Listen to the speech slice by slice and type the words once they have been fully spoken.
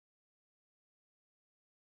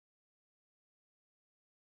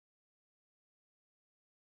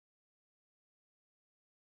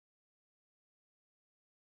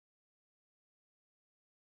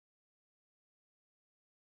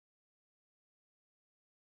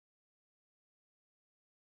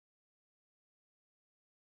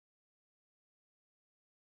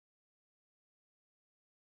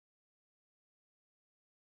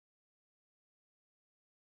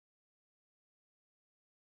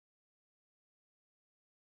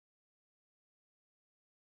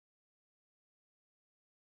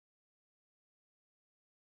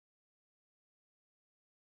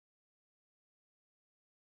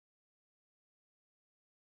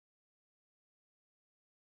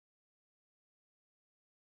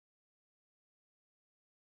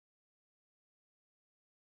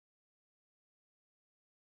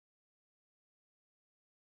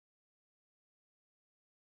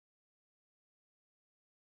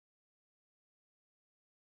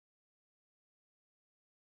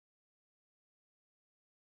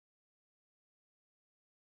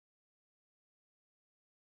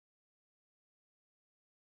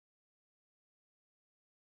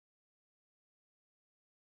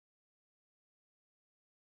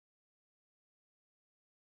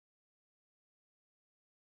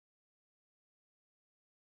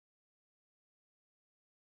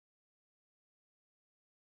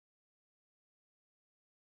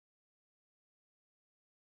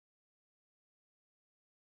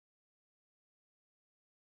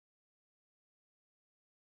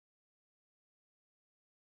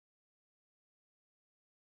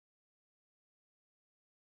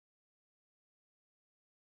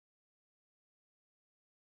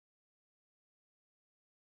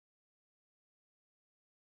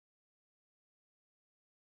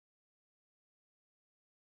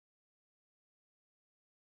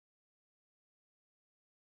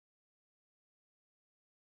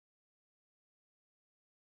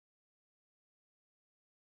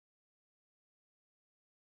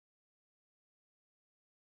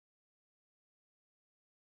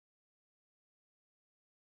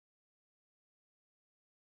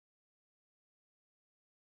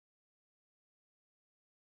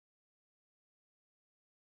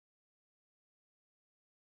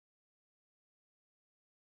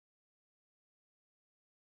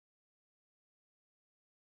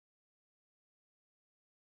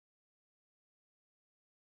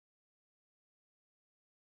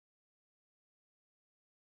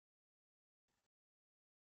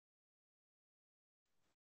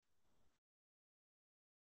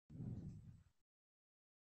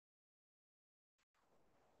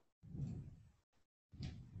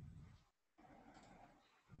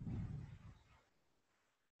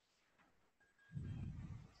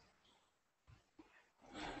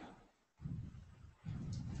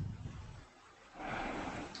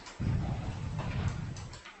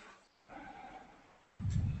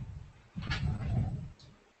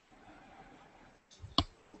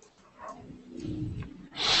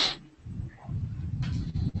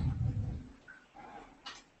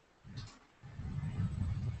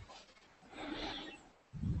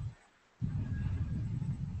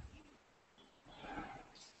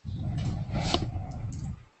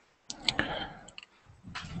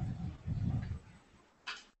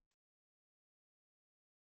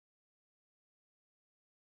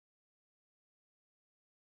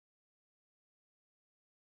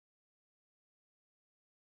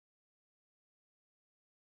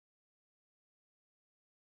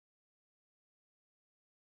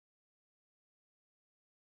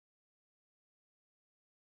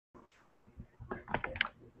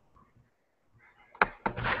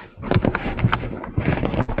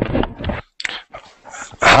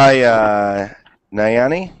Hi,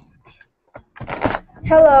 Nayani.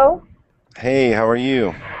 Hello, Hey, how are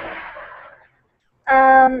you?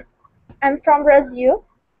 um, I'm from Brazil.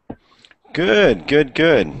 Good, good,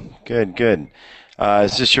 good, good, good.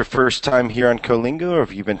 Is this your first time here on Colingo, or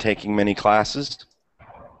have you been taking many classes?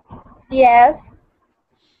 Yes,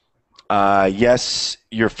 Yes,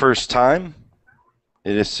 your first time?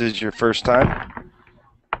 This is your first time?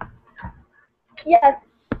 yes,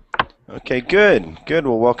 Okay, good, good.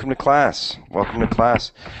 Well, welcome to class. Welcome to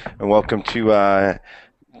class, and welcome to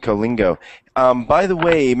Colingo. By the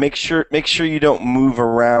way, make sure you don't move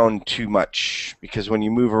around too much because when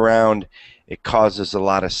you move around, it causes a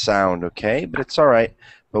lot of sound. Okay, but it's all right.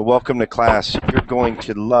 But welcome to class. You're going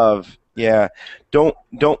to love. Yeah, don't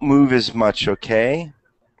move as much. Okay,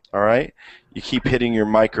 all right. You keep hitting your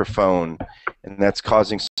microphone, and that's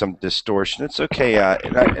causing some distortion. It's okay.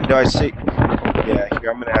 And I say, yeah. Here,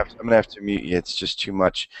 I'm gonna have to mute you. It's just too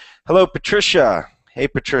much. Hello, Patricia. Hey,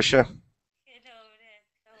 Patricia. Hello, Red.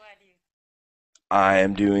 How are you? I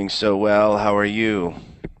am doing so well. How are you? I'm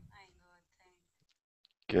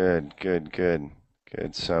good, thanks. Good, good, good,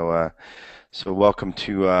 good. So welcome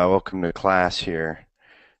to class here.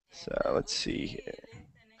 Yeah, So now let's who's see here.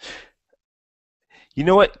 listening? You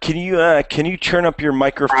know what? Can you turn up your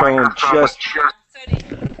microphone just? Sorry.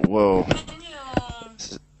 Whoa. Can you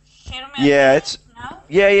hear me Yeah, okay it's now?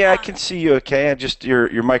 yeah. I can see you. Okay. I just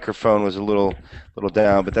your microphone was a little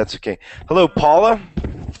down, but that's okay. Hello, Paula.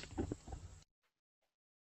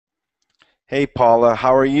 Hey, Paula.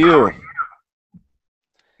 How are you?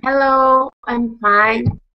 Hello, I'm Hey,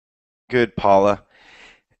 fine. good, Paula.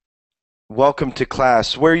 Welcome to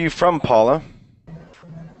class. Where are you from, Paula?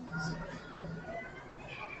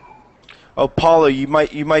 Oh, Paula, you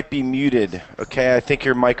might be muted. Okay, I think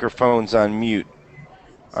your microphone's on mute.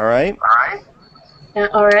 All right?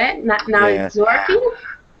 All right, now Yeah. it's working.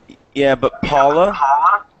 Yeah, but Paula,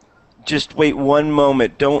 just wait one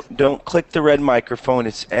moment. Don't click the red microphone.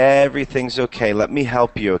 It's everything's okay. Let me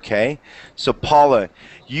help you, okay? So Paula,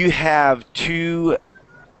 you have two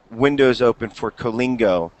windows open for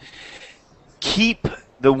Colingo. Keep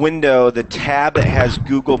the tab that has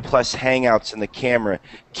Google Plus Hangouts in the camera.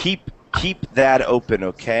 Keep that open,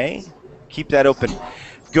 okay? Keep that open.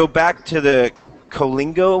 Go back to the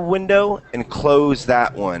Colingo window and close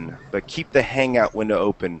that one, but keep the Hangout window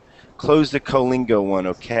open. Close the Colingo one,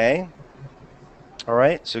 okay? All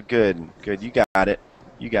right. So good, good. You got it.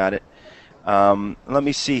 You got it. Let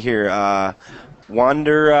me see here.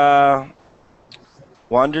 Wander,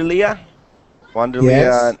 Wanderlia, Yes,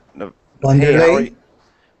 Wanderlia. No, hey, how are you? Wanderlei.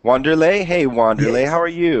 Wanderlei. Hey, Wanderlei. How Yes, are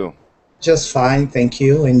you? just fine, thank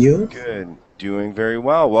you. And you? Good. Doing very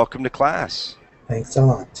well. Welcome to class. Thanks a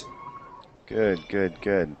lot. Good, good,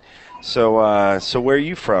 good. So where are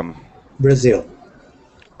you from? Brazil.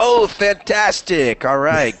 Oh, fantastic. All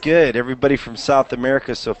right, good. Everybody from South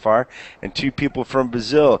America so far, and two people from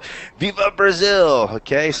Brazil. Viva Brazil.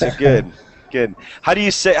 Okay, so good. Good. How do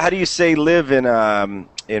you say live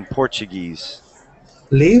in Portuguese?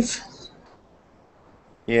 Live,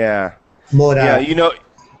 Yeah. Yeah, morar.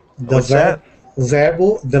 The what's that?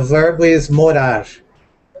 the verb is morar.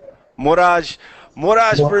 Moraj,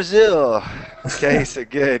 Moraj Mo- Brazil. Okay, so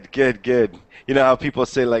good, good, good. You know how people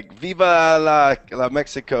say like "Viva la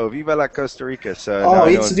Mexico," "Viva la Costa Rica." So now oh,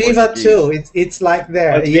 I know it's in Viva Portuguese. too. It's like Oh,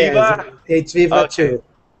 there. it's Yes, Viva. it's Viva Okay, too.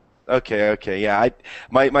 okay, okay. Yeah,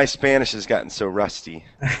 my Spanish has gotten so rusty.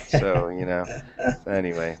 So So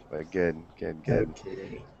anyway, but good, good, good.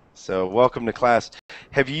 Okay. So welcome to class.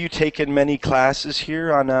 Have you taken many classes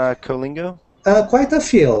here on Colingo? Quite a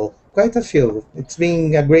few. Quite a few. It's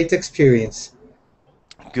been a great experience.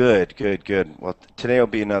 Good, good, good. Well, today will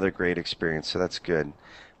be another great experience, so that's good.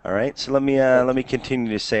 All right, so let me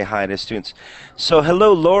continue to say hi to students. So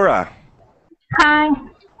hello, Laura. Hi,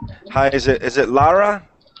 Hi, is it Lara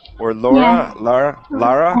or yes, Laura? Lara?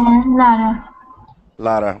 Lara.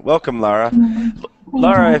 Lara. Welcome, Lara. Thank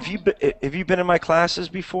Lara, you. have you been in my classes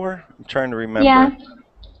before? I'm trying to Yes, remember.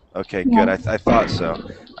 Okay, good. yes. I thought so.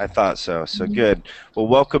 I thought so. So good. Well,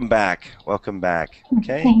 welcome back. Welcome back.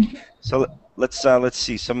 Okay. Thank you. So let's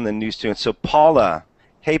see some of the new students. So Paula,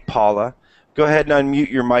 hey Paula, go ahead and unmute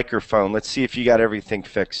your microphone. Let's see if you got everything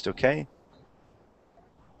fixed. Okay.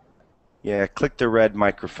 Yeah, click the red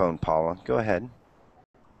microphone, Paula. Go ahead.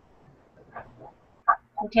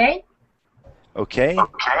 Okay. Okay.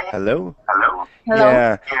 Hello. Hello.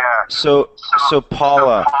 Yeah. So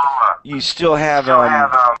Paula, you still have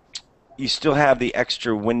you still have the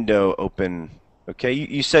extra window open. Okay.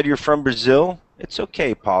 You said you're from Brazil. It's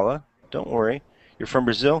okay, Paula. Don't worry. You're from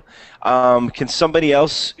Brazil. Can somebody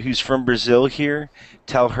else who's from Brazil here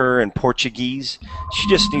tell her in Portuguese? She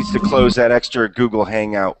just needs to close that extra Google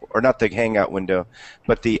Hangout, or not the Hangout window,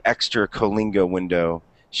 but the extra Colingo window.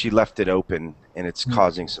 She left it open, and it's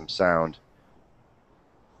causing some sound.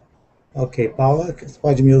 Ok, Paula, você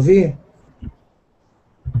pode me ouvir?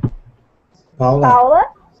 Paula,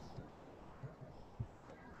 Paula?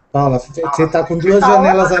 Paula, você está com duas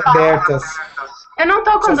janelas abertas. Eu não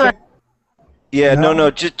tô com dor. Yeah, No? no,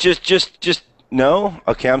 just no.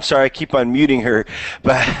 Okay, I'm sorry. I keep on muting her,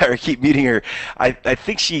 or keep muting her. I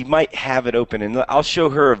think she might have it open, and I'll show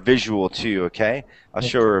her a visual too. Okay, I'll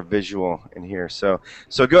show her a visual in here. So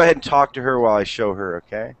go ahead and talk to her while I show her.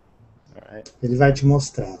 Okay. All right. Ele vai te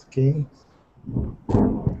mostrar, ok?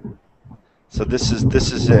 So this is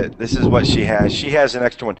it. This is what she has. She has an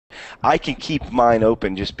extra one. I can keep mine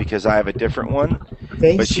open just because I have a different one,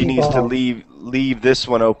 Tem but she sim, needs to Paula. leave this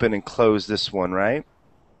one open and close this one, right?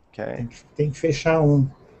 Okay. Tem que fechar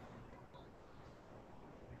um.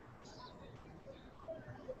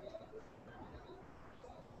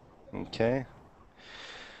 Okay.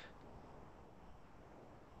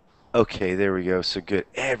 Okay, there we go. So good.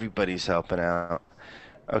 Everybody's helping out.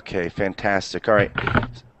 Okay, fantastic. All right.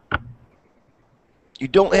 You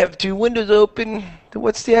don't have two windows open. Then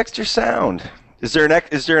what's the extra sound? Is there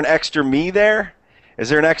an extra me there? Is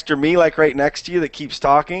there an extra me like right next to you that keeps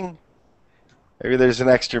talking? Maybe there's an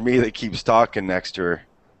extra me that keeps talking next to her.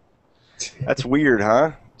 That's weird,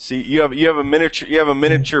 huh? See, you have a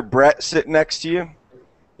miniature Brett sitting next to you.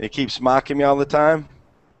 He keeps mocking me all the time.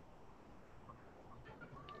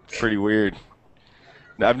 Pretty weird.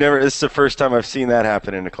 This is the first time I've seen that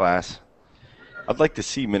happen in a class. I'd like to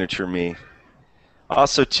see miniature me.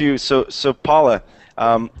 Also, too, so Paula,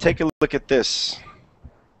 take a look at this.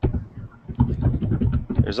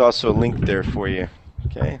 There's also a link there for you.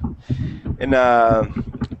 Okay. And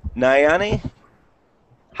Nayani?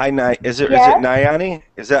 Hi, is it Nayani?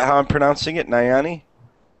 Is that how I'm pronouncing it? Nayani?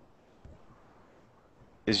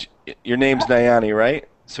 Your name's Nayani, right?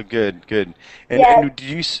 So good. And, Yes. and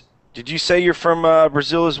did you say you're from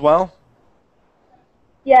Brazil as well?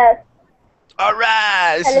 Yes. All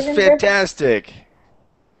right, this I live is in Brazil. fantastic.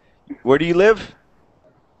 Where do you live?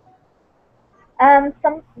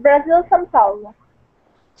 Brazil, São Paulo.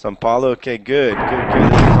 São Paulo. Okay, good.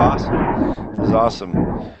 This is awesome. This is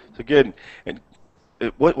awesome. So good. And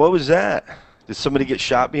what was that? Did somebody get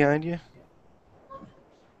shot behind you?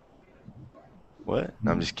 What?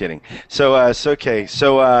 No, I'm just kidding. So it's okay.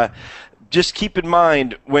 So just keep in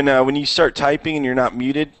mind when you start typing and you're not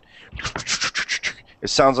muted, it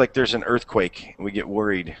sounds like there's an earthquake, and we get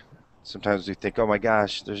worried. Sometimes we think, "Oh my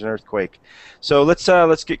gosh, there's an earthquake." So let's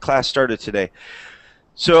get class started today.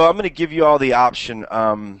 So I'm going to give you all the option.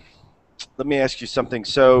 Let me ask you something.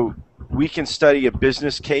 So we can study a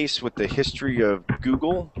business case with the history of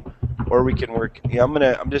Google, or we can work. Yeah,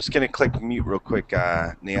 I'm just gonna click mute real quick,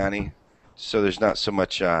 Niani, so there's not so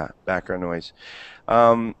much background noise.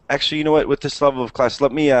 Actually, you know what? With this level of class,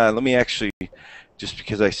 let me actually, just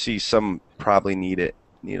because I see some probably need a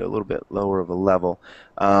little bit lower of a level.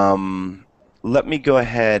 Let me go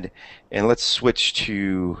ahead and let's switch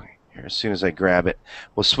to here as soon as I grab it.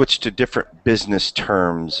 We'll switch to different business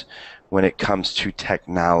terms when it comes to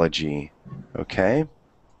technology. Okay.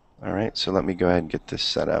 All right. So let me go ahead and get this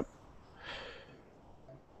set up.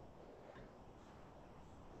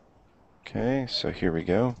 Okay, so here we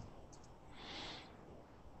go.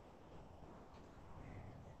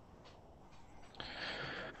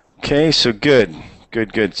 Okay, so good.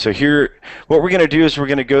 So here, what we're going to do is we're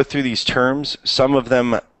going to go through these terms. Some of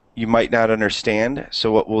them you might not understand.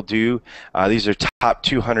 So what we'll do, these are top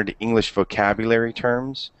 200 English vocabulary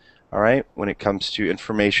terms, all right, when it comes to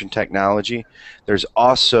information technology. There's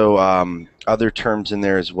also other terms in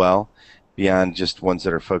there as well, beyond just ones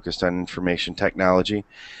that are focused on information technology.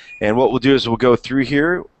 And what we'll do is we'll go through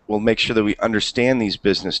here. We'll make sure that we understand these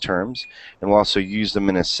business terms, and we'll also use them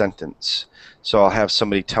in a sentence. So I'll have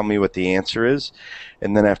somebody tell me what the answer is,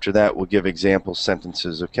 and then after that we'll give example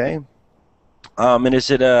sentences, okay? And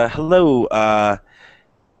is it hello,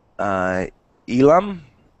 Ilham?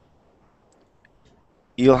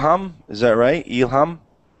 Ilham, is that right? Ilham?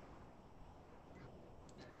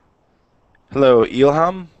 Hello,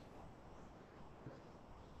 Ilham?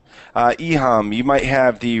 Ilham, you might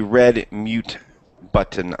have the red mute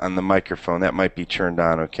button on the microphone. That might be turned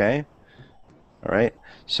on, okay? All right,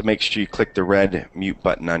 so make sure you click the red mute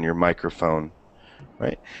button on your microphone,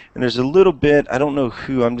 right? And there's a little bit, I don't know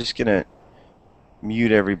who, I'm just gonna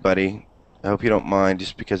mute everybody. I hope you don't mind,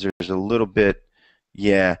 just because there's a little bit,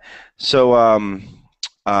 yeah. So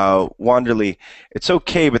Wanderly, it's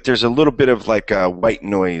okay, but there's a little bit of like a white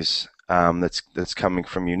noise that's coming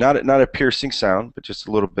from you. Not a piercing sound, but just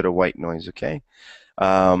a little bit of white noise. Okay.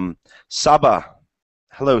 Saba,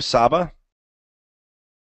 hello, Saba.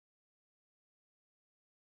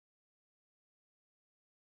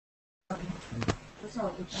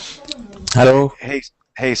 Hello.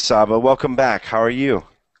 Hey, Saba. Welcome back. How are you?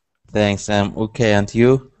 Thanks. I'm okay. And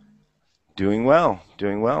you? Doing well.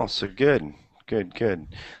 Doing well. So good. Good.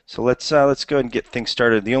 So let's go ahead and get things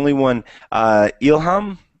started. The only one,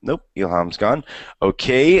 Ilham. Nope, Ilham's gone.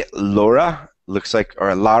 Okay, Laura. Looks like,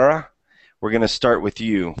 or Lara. We're gonna start with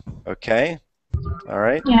you. Okay. All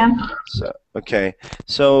right. Yeah. So okay.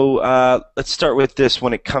 So let's start with this.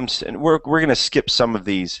 When it comes to, and we're gonna skip some of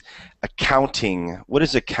these. Accounting. What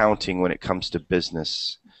is accounting when it comes to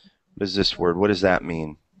business? What is this word? What does that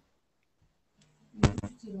mean?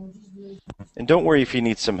 And don't worry if you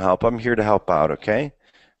need some help. I'm here to help out, okay?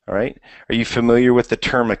 All right. Are you familiar with the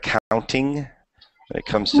term accounting when it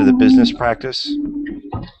comes to the business practice?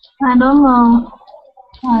 I don't know.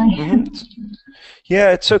 Sorry. Yeah,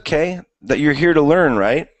 it's okay. That you're here to learn,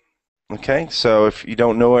 right? Okay, so if you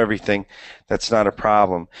don't know everything, that's not a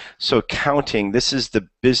problem. So counting, this is the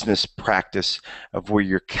business practice of where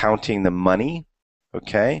you're counting the money,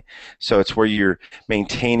 okay? So it's where you're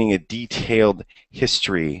maintaining a detailed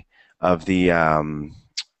history of the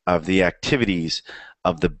activities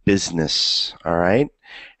of the business, all right?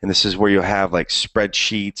 And this is where you'll have like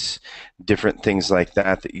spreadsheets, different things like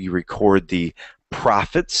that you record the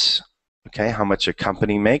profits, okay, how much a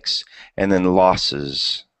company makes, and then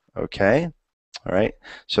losses. Okay, all right,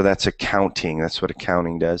 so that's accounting. That's what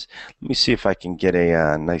accounting does. Let me see if I can get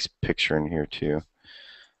a nice picture in here too.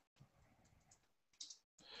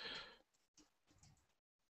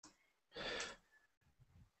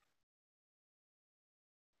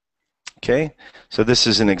 Okay, so this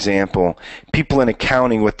is an example. People in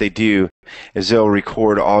accounting, what they do is they'll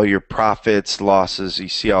record all your profits, losses. You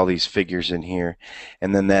see all these figures in here,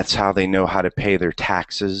 and then that's how they know how to pay their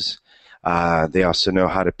taxes. They also know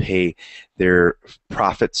how to pay their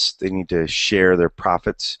profits. They need to share their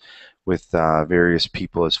profits with various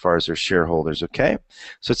people as far as their shareholders, okay?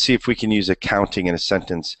 So let's see if we can use accounting in a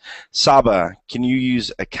sentence. Saba, can you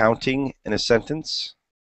use accounting in a sentence?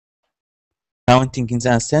 Counting in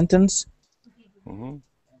a sentence?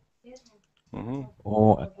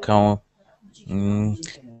 Oh, account.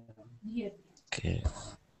 Okay.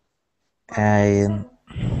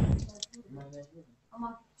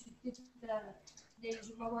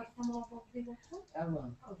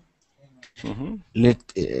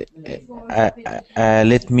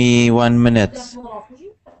 Let me 1 minute.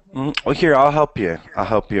 Well, here, I'll help you. I'll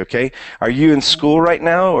help you, okay? Are you in school right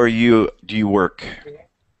now, or do you work?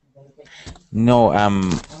 No,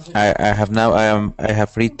 I have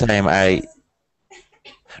free time.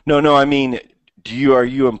 No, I mean, are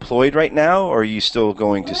you employed right now, or are you still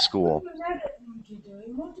going to school?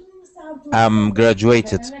 I'm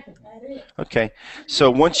graduated. Okay, so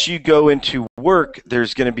once you go into work,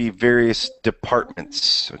 there's going to be various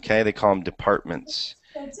departments, okay? They call them departments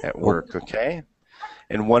at work, okay?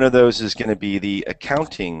 And one of those is going to be the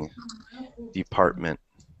accounting department.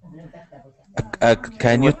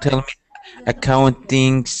 Can you tell me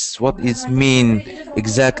accounting, what it mean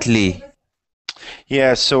exactly?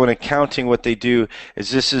 Yeah, so in accounting, what they do is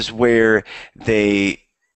this is where they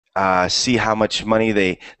see how much money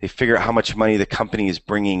they figure out how much money the company is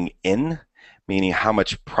bringing in, meaning how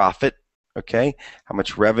much profit, okay, how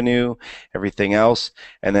much revenue, everything else,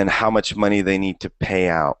 and then how much money they need to pay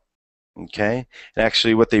out, okay. And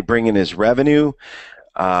actually, what they bring in is revenue,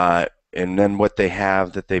 and then what they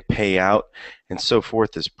have that they pay out, and so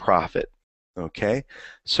forth is profit, okay.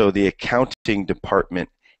 So the accounting department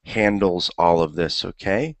handles all of this,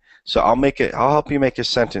 okay. So I'll help you make a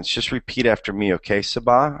sentence. Just repeat after me, okay,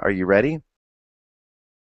 Sabah? Are you ready?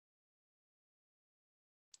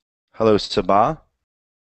 Hello, Sabah?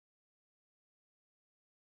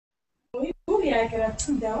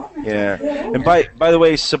 Yeah. And by the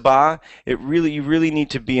way, Sabah, you really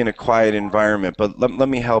need to be in a quiet environment, but let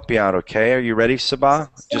me help you out, okay? Are you ready, Sabah?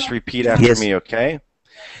 Just repeat after me, okay?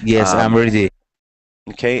 Yes, I'm ready.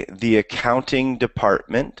 Okay, the accounting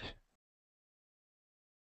department.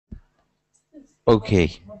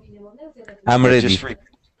 Okay, I'm ready.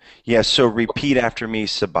 So repeat after me,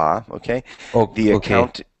 Sabah. Okay. The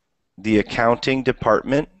accounting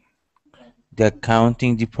department. The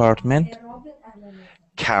accounting department.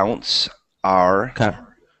 Counts our.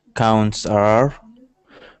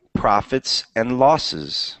 Profits and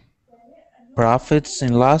losses. Profits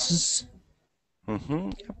and losses. Mm-hmm.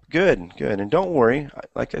 Good, good. And don't worry.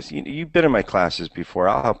 Like I said, you've been in my classes before.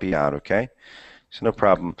 I'll help you out, okay? So no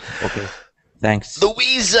problem. Okay. Thanks.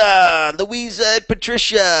 Louisa and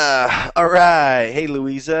Patricia. All right. Hey,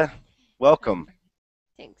 Louisa. Welcome.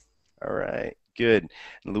 Thanks. All right. Good.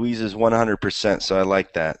 Louisa's 100%, so I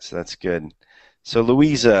like that. So that's good. So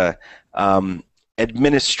Louisa,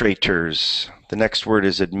 administrators. The next word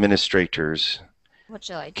is administrators. What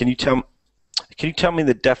shall I do? Can you tell me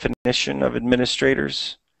the definition of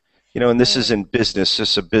administrators? You know, and this is in business.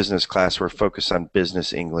 This is a business class. We're focused on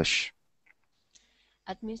business English.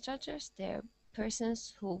 Administrators, they're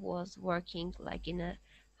persons who was working like in a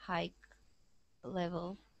high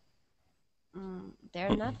level.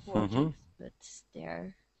 They're not working, but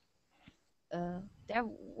they're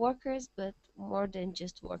workers, but more than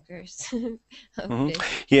just workers. Okay.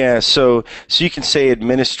 Yeah, so you can say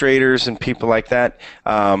administrators and people like that.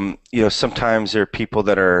 You know, sometimes there are people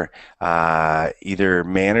that are either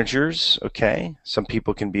managers. Okay, some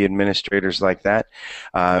people can be administrators like that.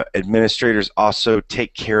 Administrators also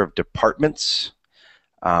take care of departments.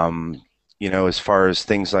 You know, as far as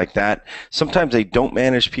things like that. Sometimes they don't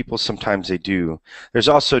manage people, sometimes they do. There's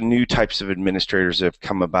also new types of administrators that have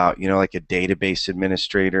come about, you know, like a database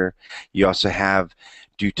administrator. You also have,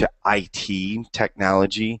 due to IT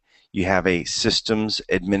technology, you have a systems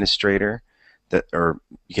administrator, that, or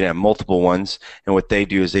you can have multiple ones, and what they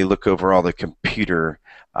do is they look over all the computer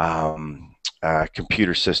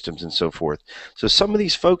systems and so forth. So some of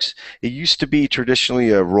these folks, it used to be traditionally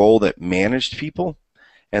a role that managed people.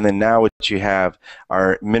 And then now what you have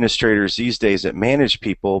are administrators these days that manage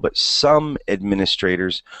people, but some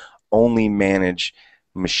administrators only manage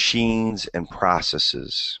machines and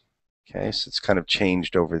processes. Okay, so it's kind of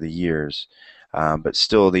changed over the years, but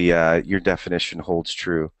still the your definition holds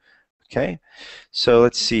true. Okay, so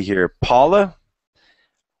let's see here. Paula,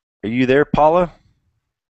 are you there, Paula?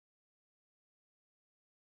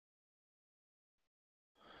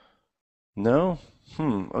 No?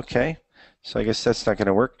 Okay. So I guess that's not going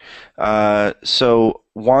to work. So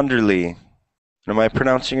Wanderly, am I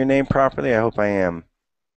pronouncing your name properly? I hope I am.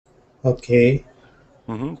 Okay.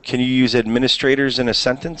 Can you use administrators in a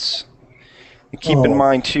sentence? And keep in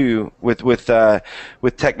mind too, with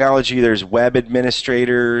technology, there's web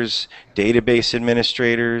administrators, database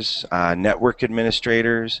administrators, network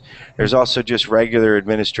administrators. There's also just regular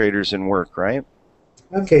administrators in work, right?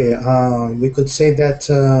 Okay. We could say that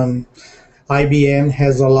IBM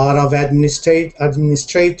has a lot of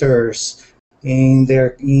administrators in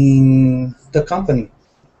the company.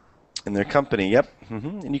 In their company, yep.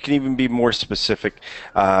 And you can even be more specific,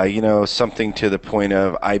 you know, something to the point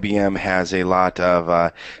of IBM has a lot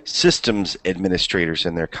of systems administrators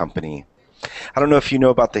in their company. I don't know if you know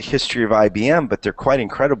about the history of IBM, but they're quite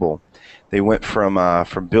incredible. They went from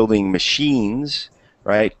building machines,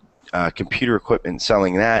 right, computer equipment,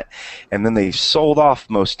 selling that, and then they sold off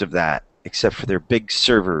most of that, except for their big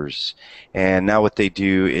servers. And now what they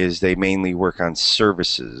do is they mainly work on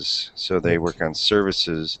services. So they work on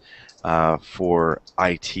services for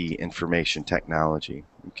IT, information technology.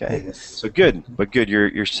 Okay, Yes. so good, but good.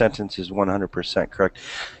 Your sentence is 100% correct.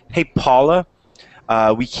 Hey, Paula,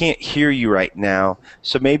 we can't hear you right now,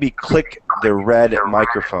 so maybe click the red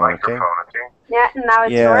microphone, okay? Yeah, now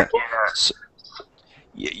it's working. So,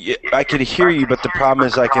 I can hear you, but the problem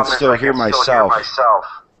is I can still hear myself.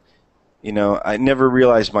 You know, I never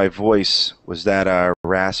realized my voice was that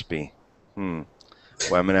raspy.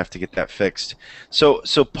 Well, I'm gonna have to get that fixed. So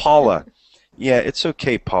Paula, yeah, it's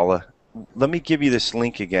okay, Paula. Let me give you this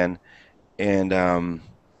link again, and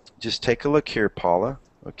just take a look here, Paula.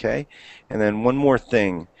 Okay, and then one more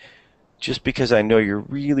thing. Just because I know you're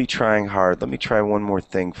really trying hard, let me try one more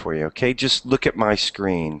thing for you. Okay, just look at my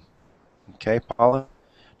screen. Okay, Paula.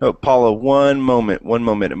 No, Paula, one moment.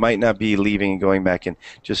 It might not be leaving and going back in.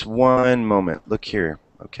 Just one moment. Look here,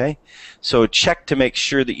 okay? So check to make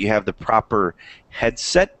sure that you have the proper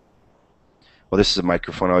headset. Well, this is a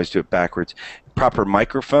microphone. I always do it backwards. Proper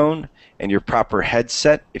microphone and your proper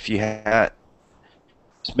headset. If you have,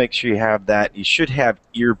 just make sure you have that. You should have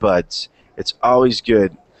earbuds. It's always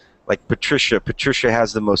good. Like Patricia. Patricia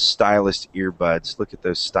has the most stylish earbuds. Look at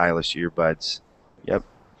those stylish earbuds. Yep.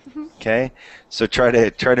 Okay, so try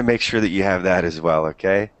to make sure that you have that as well.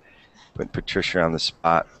 Okay, put Patricia on the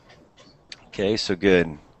spot. Okay, so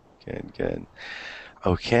good.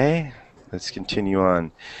 Okay, let's continue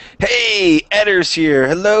on. Hey, Edder's here.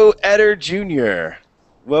 Hello, Edder Jr.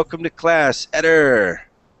 Welcome to class, Edder.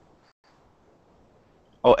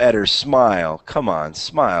 Oh, Edder, smile. Come on,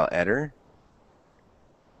 smile, Edder.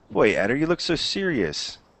 Boy, Edder, you look so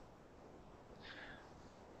serious.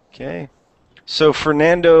 Okay. So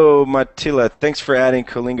Fernando Matilla, thanks for adding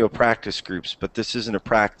Colingo practice groups, but this isn't a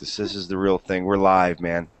practice. This is the real thing. We're live,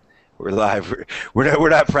 man. We're live. We're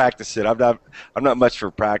not practicing. I'm not much for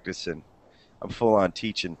practicing. I'm full on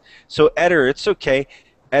teaching. So Eder, it's okay.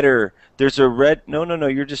 Eder, there's a red. No,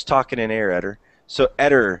 you're just talking in air, Eder. So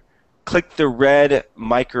Eder, click the red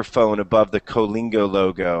microphone above the Colingo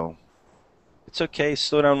logo. It's okay.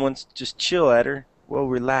 Slow down once. Just chill, Eder. Whoa,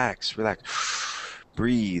 relax.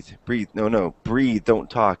 Breathe. No, breathe. Don't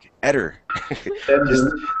talk. Eder.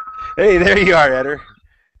 Hey, there you are, Eder.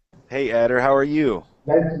 Hey, Eder, how are you?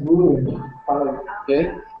 That's good.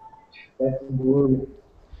 Okay. That's good.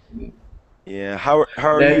 Yeah, how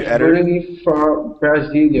are you, Eder? That's good for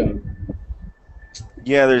Brazilian.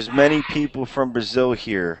 Yeah, there's many people from Brazil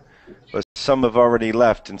here, but some have already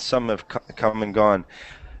left and some have come and gone.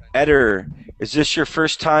 Eder, is this your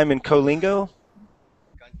first time in Colingo?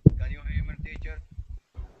 Can you hear me, teacher?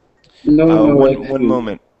 No, one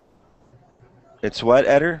moment. It's what,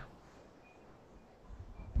 Eder?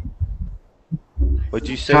 What'd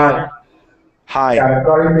you say, Eder? Hi. Cara,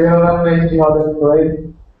 quarentena não tem moda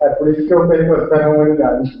play. É por isso que eu perguntei a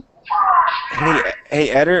humanidade. Hey,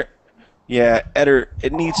 Eder. Yeah, Eder.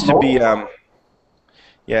 It needs to be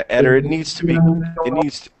Yeah, Eder. It needs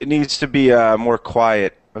to be more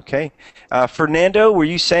quiet. Okay. Fernando, were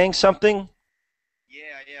you saying something?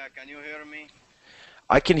 Yeah. Can you hear me?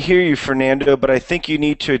 I can hear you, Fernando, but I think you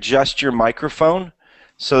need to adjust your microphone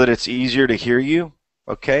so that it's easier to hear you.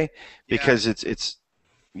 Okay? Because it's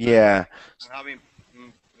yeah. I'm having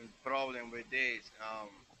problem with this.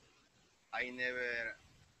 I never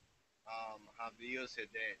have used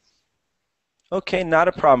this. Okay, not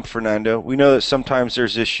a problem, Fernando. We know that sometimes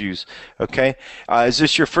there's issues. Okay? Is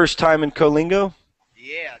this your first time in Colingo?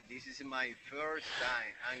 Yeah, this is my first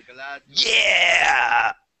time. I'm glad.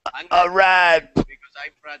 Yeah! All right. Because I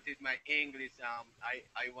practice my English.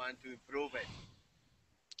 I want to improve it.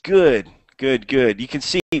 Good. You can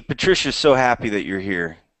see Patricia's so happy that you're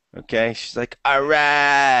here. Okay? She's like, all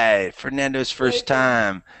right, Fernando's first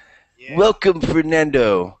time. Yeah. Welcome,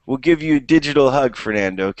 Fernando. We'll give you a digital hug,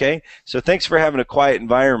 Fernando, okay? So thanks for having a quiet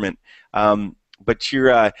environment. But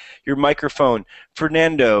your microphone,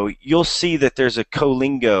 Fernando, you'll see that there's a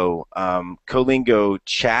Colingo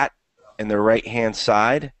chat in the right-hand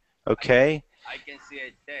side, okay? I can see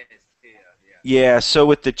a test here. Yeah, so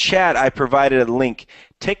with the chat, I provided a link.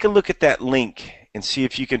 Take a look at that link and see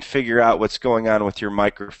if you can figure out what's going on with your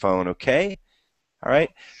microphone, okay? All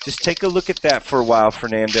right? Just take a look at that for a while,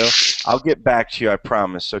 Fernando. I'll get back to you, I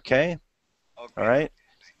promise, okay? Okay. All right?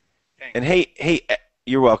 Thanks. And hey,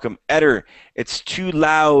 you're welcome. Eder, it's too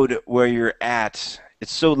loud where you're at.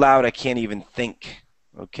 It's so loud I can't even think,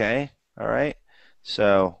 okay? All right?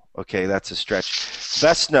 So, okay, that's a stretch.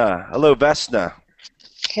 Vesna. Hello, Vesna.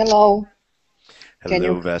 Hello.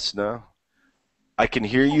 Hello, Vesna. I can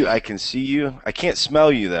hear you. I can see you. I can't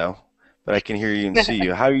smell you though, but I can hear you and see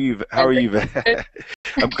you. How are you?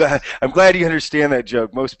 I'm glad you understand that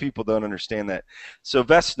joke. Most people don't understand that. So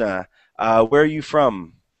Vesna, where are you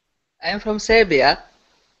from? I'm from Serbia.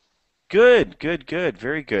 Good.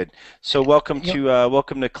 Very good. So welcome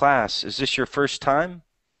to class. Is this your first time?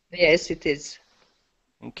 Yes, it is.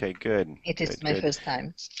 Okay, good. It is my first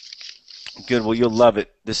time. Good. Well, you'll love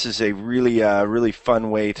it. This is a really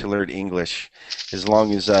fun way to learn English, as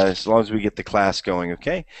long as we get the class going.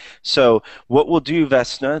 Okay. So what we'll do,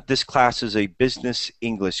 Vesna, this class is a business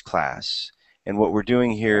English class, and what we're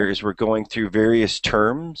doing here is we're going through various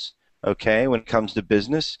terms. Okay, when it comes to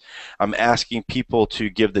business, I'm asking people to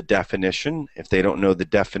give the definition. If they don't know the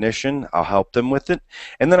definition, I'll help them with it.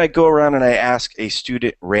 And then I go around and I ask a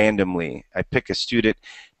student randomly. I pick a student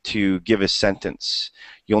to give a sentence.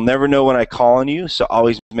 You'll never know when I call on you, so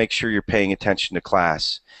always make sure you're paying attention to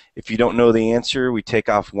class. If you don't know the answer, we take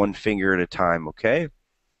off one finger at a time, okay?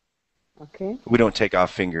 Okay. We don't take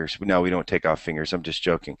off fingers. No, we don't take off fingers. I'm just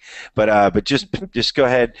joking. But just go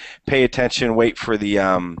ahead, pay attention, wait for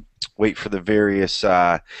the various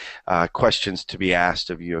questions to be asked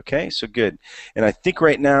of you, okay? So good. And I think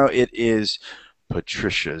right now it is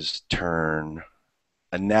Patricia's turn.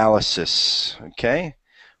 Analysis, okay?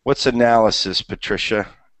 What's analysis, Patricia?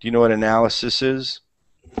 Do you know what analysis is?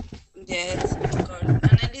 Yes, of course.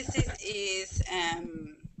 Analysis is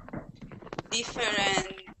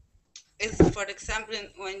different. It's, for example,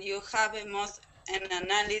 when you have an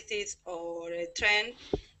analysis or a trend,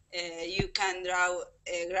 you can draw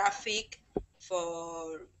a graphic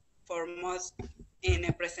for most in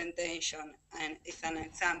a presentation, and it's an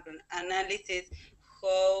example. Analysis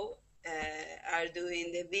how are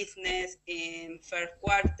doing the business in first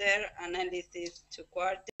quarter, analysis 2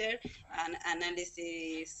 quarter, and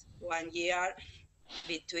analysis 1 year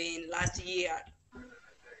between last year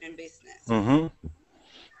in business. Mm-hmm.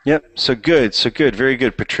 Yep. So good. So good. Very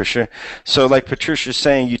good, Patricia. So like Patricia's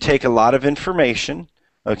saying, you take a lot of information,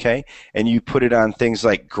 okay, and you put it on things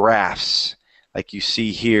like graphs, like you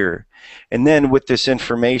see here. And then with this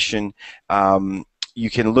information, you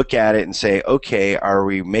can look at it and say, okay, are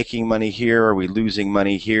we making money here? Are we losing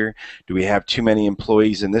money here? Do we have too many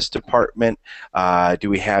employees in this department? Do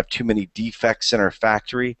we have too many defects in our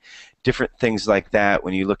factory? Different things like that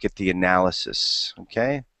when you look at the analysis,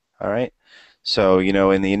 okay? All right. So, you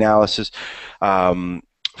know, in the analysis,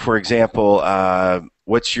 for example,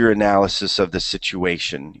 what's your analysis of the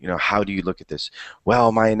situation? You know, how do you look at this?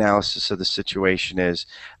 Well, my analysis of the situation is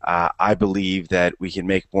I believe that we can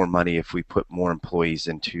make more money if we put more employees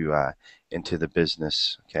into the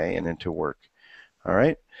business, okay, and into work. All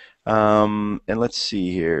right. And let's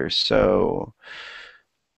see here. So,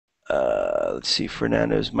 let's see,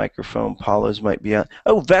 Fernando's microphone, Paula's might be on.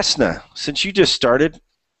 Oh, Vesna, since you just started,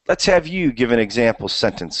 let's have you give an example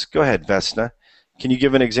sentence. Go ahead, Vesna. Can you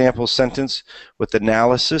give an example sentence with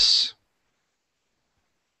analysis?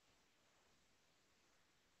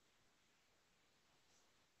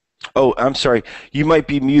 Oh, I'm sorry. You might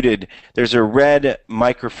be muted. There's a red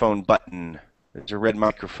microphone button. There's a red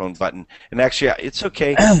microphone button. And actually, it's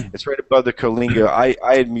okay. It's right above the Colingo. I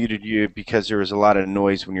had muted you because there was a lot of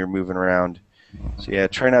noise when you're moving around. So yeah,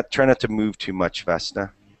 try not to move too much,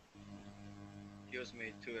 Vesna. Excuse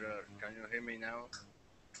me, tutor. Can you hear me now?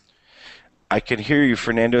 I can hear you,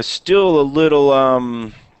 Fernando. Still a little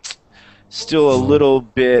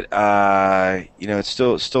bit, you know, it's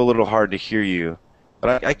still a little hard to hear you,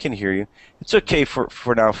 but I can hear you. It's okay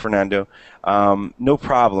for now, Fernando. No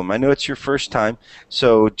problem. I know it's your first time,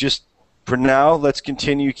 so just for now, let's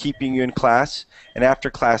continue keeping you in class, and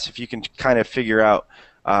after class, if you can kind of figure out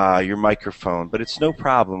your microphone, but it's no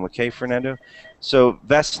problem, okay, Fernando? So,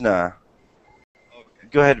 Vesna.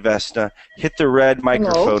 Go ahead, Vesna. Hit the red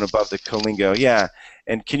microphone above the Colingo. Yeah.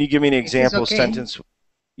 And can you give me an example sentence?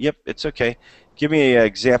 Yep, it's okay. Give me an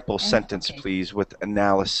example sentence, please, with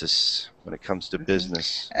analysis when it comes to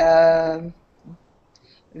business.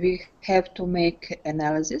 We have to make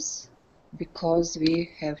analysis because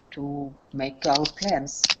we have to make our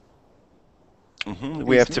plans. Mm-hmm.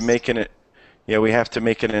 We have to make we have to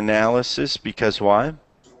make an analysis because why?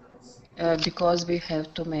 Because we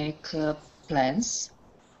have to make plans.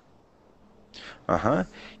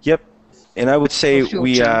 Yep. And I would say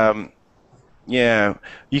we, yeah,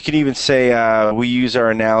 you can even say we use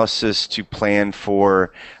our analysis to plan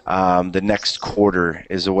for the next quarter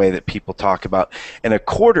is a way that people talk about. And a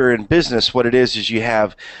quarter in business, what it is you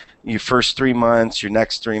have your first 3 months, your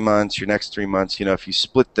next 3 months, your next 3 months. You know, if you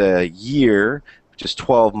split the year, which is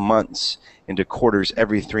 12 months, into quarters,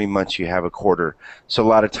 every 3 months you have a quarter. So a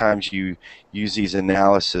lot of times you use these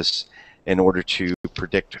analysis in order to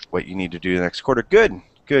predict what you need to do the next quarter. Good.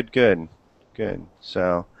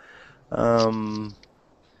 So,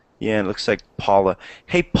 yeah, it looks like Paula.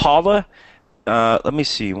 Hey, Paula, let me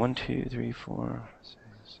see. 1, 2, 3, 4, 6.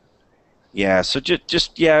 Yeah, so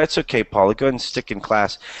just yeah, it's okay, Paula. Go ahead and stick in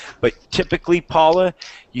class. But typically, Paula,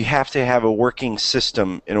 you have to have a working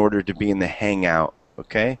system in order to be in the Hangout,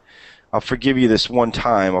 okay? I'll forgive you this one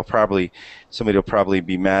time. Somebody will probably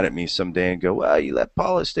be mad at me someday and go, well, you let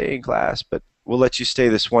Paula stay in class, but we'll let you stay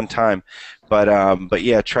this one time. But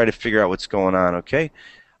yeah, try to figure out what's going on, okay?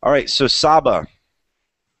 All right, so Saba.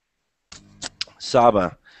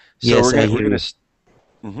 So yes, we're going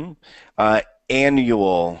to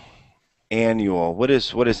annual. What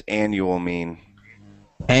does annual mean?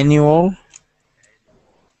 Annual?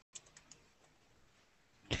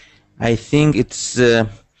 I think it's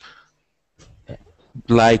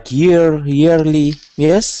like yearly,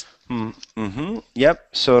 yes? Yep,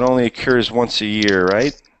 so it only occurs once a year,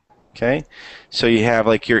 right? Okay, so you have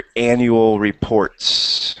like your annual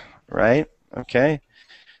reports, right? Okay,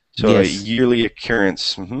 so yes. a yearly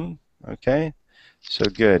occurrence. Okay, so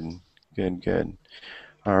good.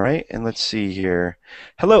 All right, and let's see here.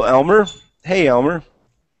 Hello, Elmer. Hey, Elmer.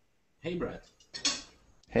 Hey, Brad.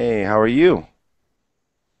 Hey, how are you?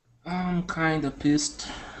 I'm kind of pissed,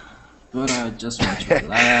 but I just want to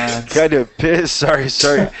relax. Kind of pissed.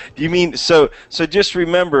 Sorry. You mean so? Just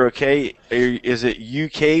remember, okay? Is it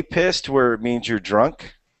UK pissed, where it means you're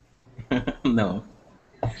drunk? No.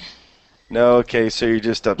 No. Okay. So you're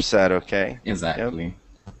just upset. Okay. Exactly.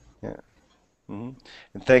 Yep. Yeah.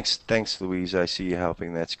 And thanks, Louise. I see you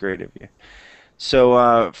helping. That's great of you.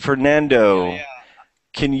 So, Fernando,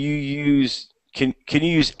 can you use Can you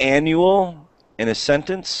use annual in a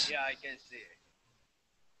sentence? Yeah, I can see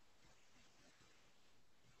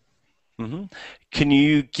it. Mm-hmm. Can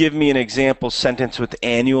you give me an example sentence with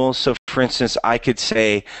annual? So, for instance, I could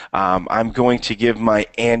say, I'm going to give my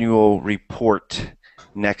annual report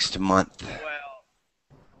next month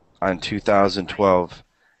on 2012.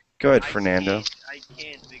 Go ahead, Fernando. I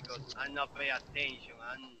can't because I'm not paying attention.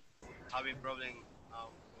 I'm having problem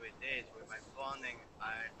with this, with my phone, and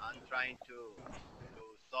I'm trying to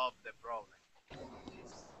solve the problem.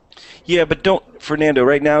 Yeah, but don't, Fernando.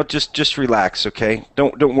 Right now, just relax, okay?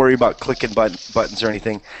 Don't worry about clicking buttons or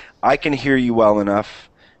anything. I can hear you well enough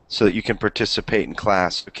so that you can participate in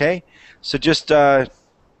class, okay? So just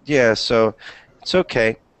yeah, so it's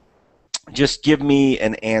okay. Just give me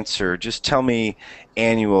an answer. Just tell me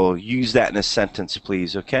annual. Use that in a sentence,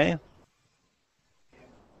 please, okay?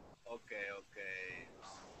 Okay.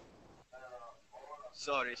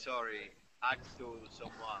 Sorry. Ask to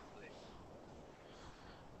someone, please.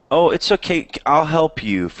 Oh, it's okay. I'll help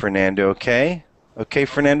you, Fernando, okay? Okay,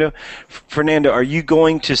 Fernando? Fernando, are you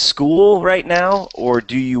going to school right now, or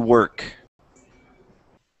do you work?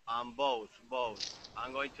 Both.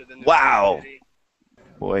 I'm going to the Wow. university.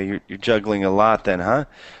 Boy, you're juggling a lot then, huh?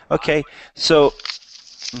 Okay, so,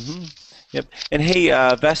 yep. And hey,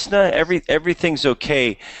 Vesna, everything's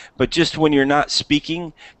okay, but just when you're not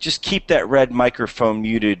speaking, just keep that red microphone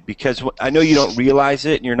muted, because I know you don't realize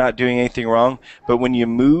it and you're not doing anything wrong, but when you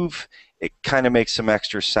move, it kind of makes some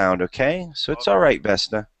extra sound, okay? So it's all right,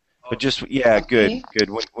 Vesna. But just, yeah, good.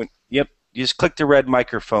 Yep, you just click the red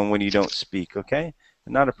microphone when you don't speak, okay?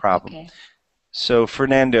 Not a problem. Okay. So,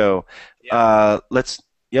 Fernando,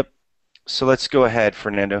 so let's go ahead,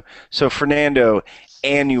 Fernando. So, Fernando,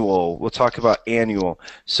 annual. We'll talk about annual.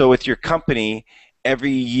 So, with your company,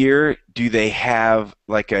 every year, do they have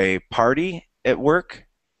like a party at work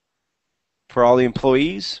for all the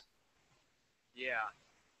employees? Yeah.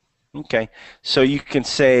 Okay. So you can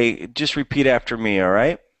say, just repeat after me, all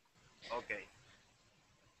right? Okay.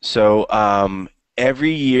 So,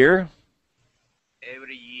 every year,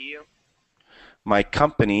 my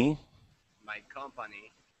company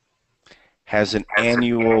has an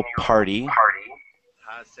annual party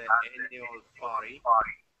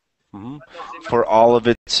for all of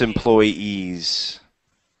its employees.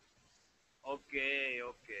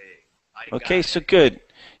 Okay, so good.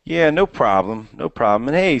 Yeah, no problem. And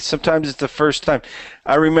hey, sometimes it's the first time.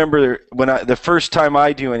 I remember the first time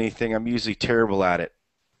I do anything, I'm usually terrible at it.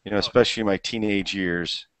 Especially in my teenage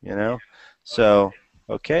years. So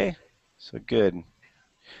okay, so good.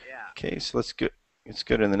 Okay, so let's go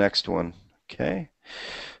to the next one. Okay,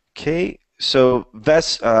 so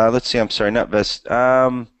let's see, I'm sorry, not Vest.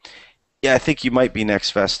 Yeah, I think you might be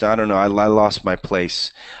next, Vesta. I don't know, I lost my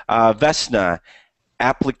place. Vesna,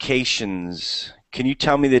 applications. Can you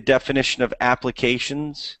tell me the definition of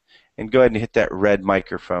applications? And go ahead and hit that red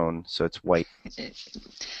microphone so it's white.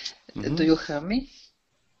 Do you hear me?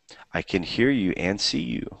 I can hear you and see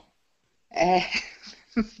you.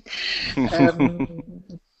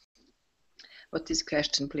 What is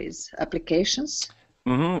question, please? Applications?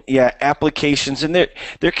 Yeah, applications, and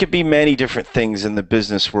there could be many different things in the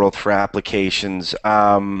business world for applications.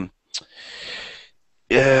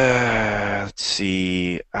 Let's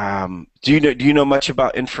see. Do you know much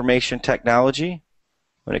about information technology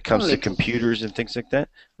when it comes to computers and things like that?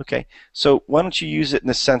 Okay, so why don't you use it in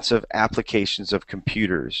the sense of applications of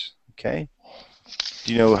computers? Okay.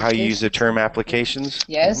 Do you know how you use the term applications?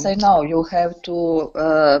 Yes, I know. You have to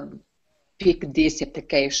pick this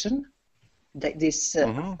application,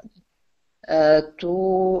 to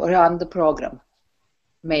run the program,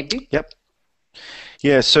 maybe. Yep.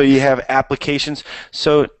 Yeah, so you have applications.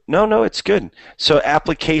 So no, it's good. So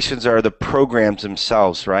applications are the programs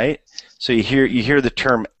themselves, right? So you hear the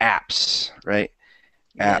term apps, right?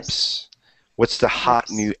 Yes. Apps. What's the hot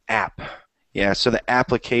new app? Yeah, so the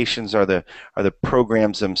applications are the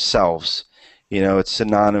programs themselves. It's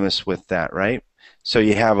synonymous with that, right? So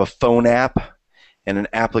you have a phone app and an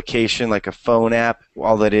application like a phone app.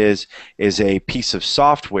 All that is a piece of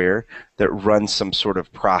software that runs some sort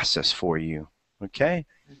of process for you. Okay?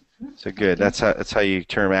 So good. That's how you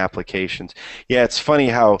term applications. Yeah, it's funny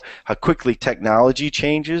how quickly technology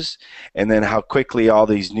changes, and then how quickly all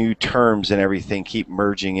these new terms and everything keep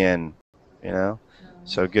merging in.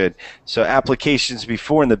 So good. So applications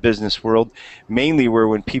before in the business world mainly were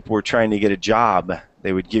when people were trying to get a job.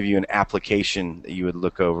 They would give you an application that you would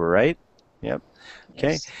look over, right? Yep.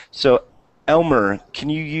 Okay. Yes. So Elmer, can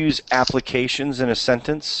you use applications in a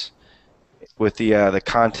sentence with the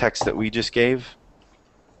context that we just gave?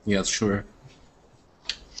 Yes, sure.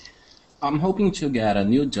 I'm hoping to get a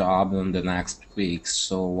new job in the next week,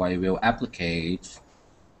 so I will apply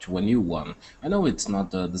to a new one. I know it's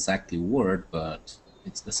not the exactly word, but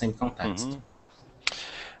it's the same context.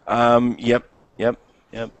 Yep.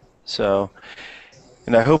 So,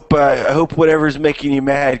 and I hope whatever's making you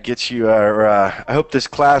mad gets you. I hope this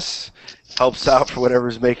class helps out for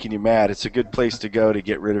whatever's making you mad. It's a good place to go to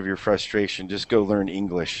get rid of your frustration. Just go learn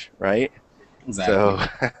English, right? Exactly. So,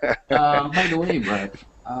 by the way, Brett.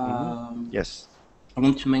 Yes. I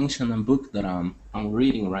want to mention a book that I'm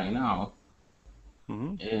reading right now.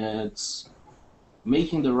 It's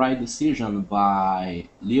Making the Right Decision by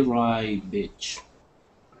Leroy Beach.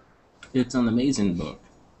 It's an amazing book.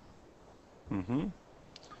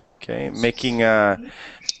 Okay, making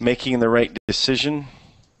the right decision.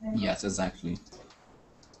 Yes, exactly.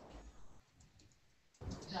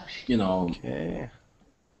 You know. Okay.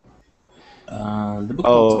 The book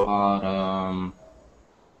talks about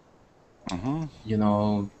you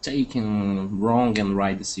know, taking wrong and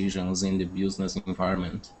right decisions in the business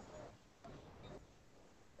environment.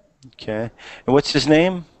 Okay. And what's his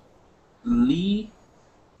name? Leroy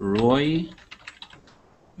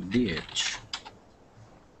Beach.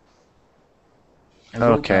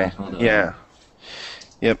 Okay. Yeah.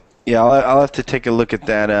 Yep. Yeah, I'll have to take a look at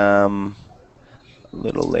that a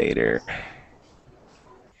little later.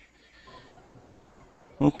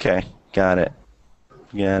 Okay. Got it.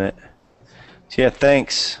 So, yeah,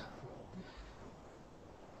 thanks.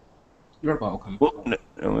 You're welcome. Well,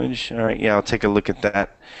 all right. Yeah, I'll take a look at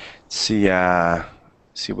that. See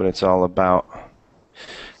what it's all about.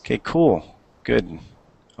 Okay, cool. Good.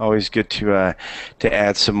 Always good to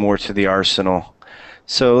add some more to the arsenal.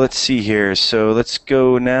 So let's see here. So let's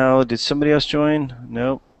go now. Did somebody else join?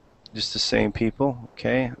 Nope. Just the same people.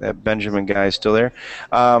 Okay. That Benjamin guy is still there.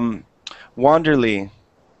 Wanderly.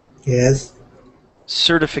 Yes.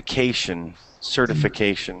 Certification.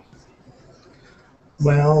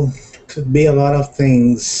 Well, could be a lot of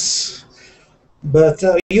things. But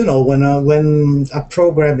you know, when a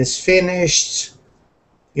program is finished,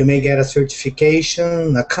 you may get a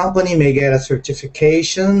certification. A company may get a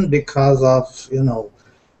certification because of, you know,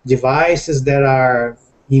 devices that are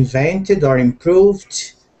invented or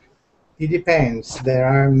improved. It depends. There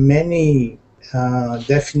are many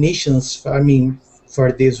definitions,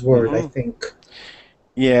 for this word, I think.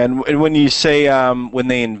 Yeah, and when you say when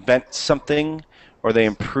they invent something or they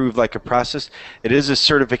improve like a process, it is a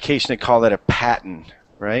certification. They call that a patent,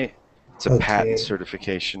 right? It's a patent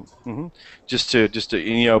certification. Just to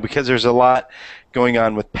you know, because there's a lot going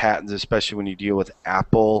on with patents, especially when you deal with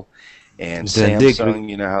Apple and Samsung.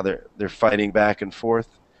 You know how they're fighting back and forth.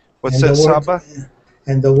 What's that, Saba?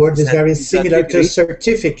 And the word is very similar to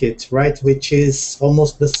certificate, right? Which is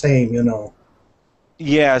almost the same, you know.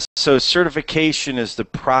 Yeah, so certification is the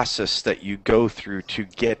process that you go through to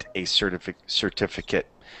get a certificate.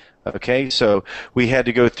 Okay, so we had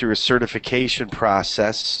to go through a certification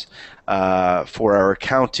process for our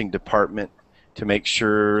accounting department to make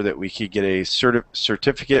sure that we could get a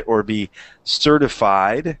certificate or be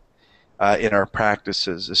certified in our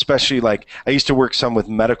practices. Especially, like, I used to work some with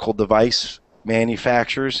medical device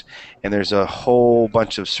manufacturers, and there's a whole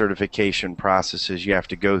bunch of certification processes you have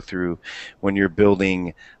to go through when you're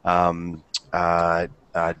building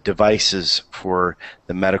devices for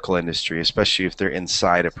the medical industry, especially if they're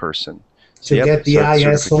inside a person. So to get the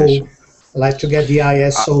ISO, like to get the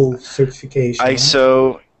ISO certification.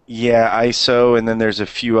 ISO, right? Yeah, ISO, and then there's a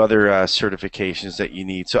few other certifications that you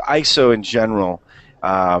need. So ISO in general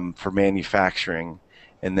for manufacturing.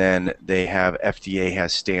 And then they have FDA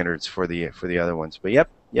has standards for the other ones. But yep,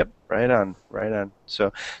 right on.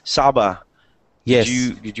 So Saba, yes,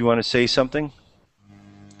 did you want to say something?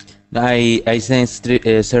 I think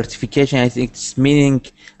certification. I think it's meaning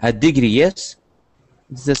a degree. Yes,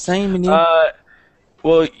 it's the same meaning.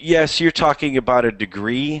 Well, yes, you're talking about a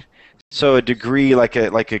degree. So a degree like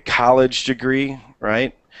a college degree,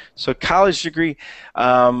 right? So college degree,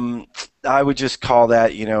 I would just call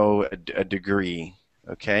that, you know, a degree.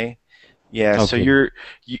 Okay. Yeah. Okay. So you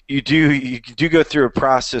do go through a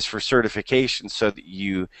process for certification so that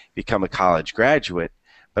you become a college graduate,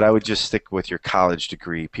 but I would just stick with your college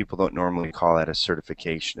degree. People don't normally call that a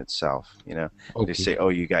certification itself. You know, They say, "Oh,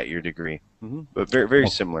 you got your degree," but very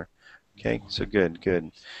similar. Okay. So good.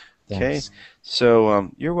 Okay. Thanks. So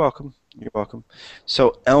you're welcome.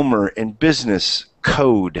 So Elmer, in business,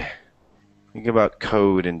 code. Think about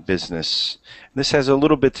code in business. This has a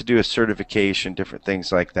little bit to do with certification, different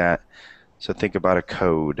things like that. So think about a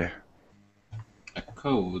code. A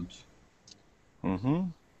code?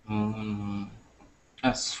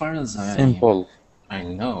 As far as I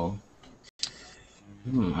know,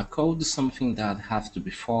 A code is something that has to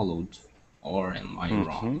be followed, or am I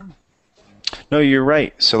wrong? No, you're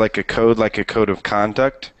right. So like a code of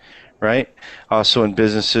conduct, right? Also in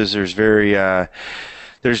businesses,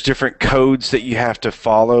 there's different codes that you have to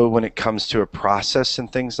follow when it comes to a process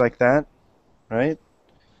and things like that, right?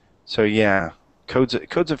 So yeah, codes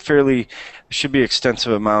a fairly should be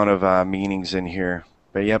extensive amount of meanings in here.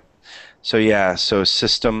 But yep. So yeah, so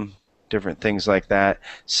system, different things like that,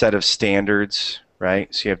 set of standards,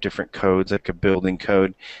 right? So you have different codes like a building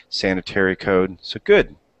code, sanitary code. So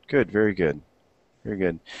good, very good. Very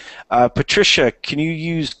good. Patricia, can you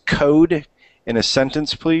use code in a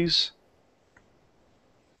sentence, please?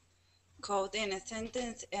 Code in a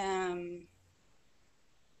sentence.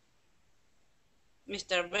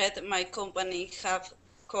 Mr. Brett, my company have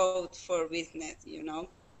code for business, you know.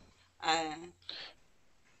 I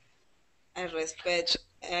respect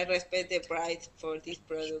the price for this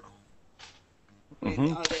product with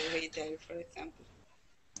other retail, for example.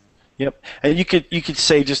 Yep. And you could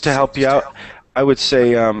say, just to help you out, I would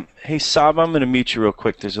say, hey, Saba, I'm going to mute you real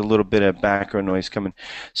quick. There's a little bit of background noise coming.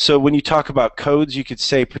 So when you talk about codes, you could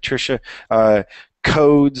say, Patricia,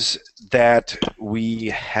 codes that we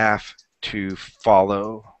have to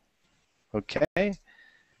follow. Okay?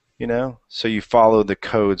 You know, so you follow the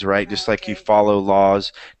codes, right? Just like you follow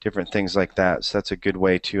laws, different things like that. So that's a good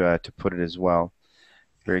way to put it as well.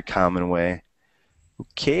 Very common way.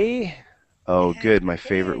 Okay. Oh, good. My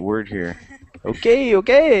favorite word here.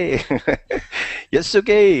 Okay. Yes,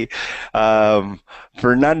 okay.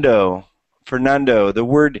 Fernando, the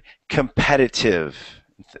word competitive.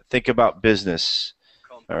 Think about business.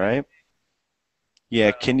 All right.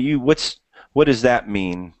 Yeah. What does that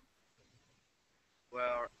mean?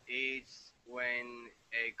 Well, it's when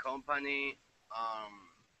a company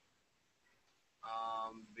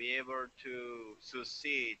be able to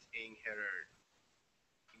succeed in her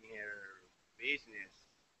business,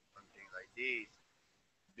 something like this,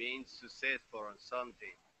 being successful on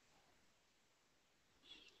something.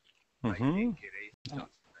 I think it is something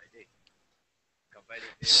like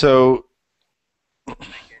this. So,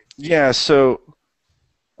 yeah, so,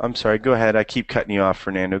 I'm sorry, go ahead. I keep cutting you off,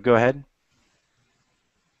 Fernando. Go ahead.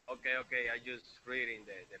 Okay, I just reading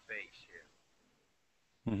the page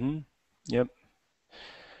here. Yep.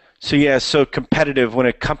 So yeah, so competitive, when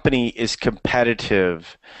a company is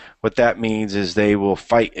competitive, what that means is they will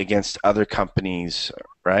fight against other companies,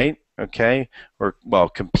 right? Okay, or well,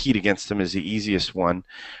 compete against them is the easiest one,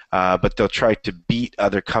 but they'll try to beat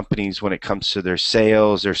other companies when it comes to their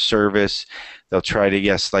sales, their service. They'll try to,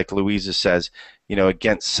 yes, like Louisa says, you know,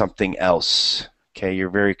 against something else. Okay, you're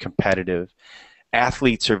very competitive.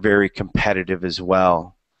 Athletes are very competitive as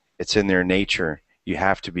well. It's in their nature. You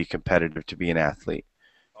have to be competitive to be an athlete.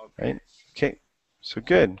 Right? Okay. So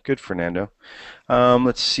good, Fernando.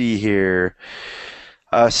 Let's see here.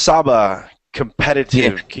 Saba,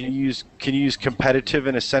 competitive. Yeah. Can you use competitive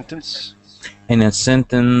in a sentence? In a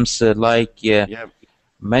sentence, many.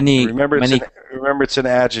 Remember, it's an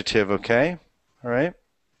adjective. Okay. All right.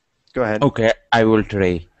 Go ahead. Okay, I will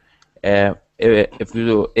try.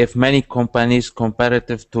 If many companies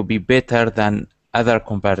competitive to be better than other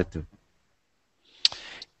competitive.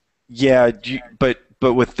 Yeah, but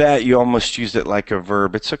with that, you almost used it like a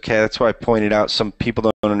verb. It's okay. That's why I pointed out some people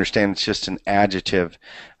don't understand it's just an adjective.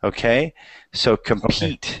 Okay? So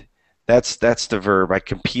compete. Okay. That's the verb. I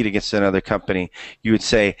compete against another company. You would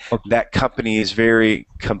say that company is very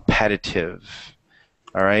competitive.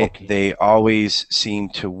 All right? Okay. They always seem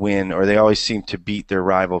to win, or they always seem to beat their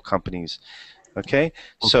rival companies. Okay?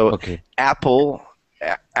 So Apple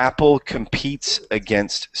competes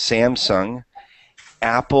against Samsung.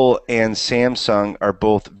 Apple and Samsung are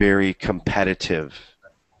both very competitive.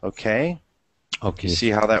 Okay? Okay. You see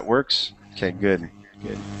how that works? Okay, good.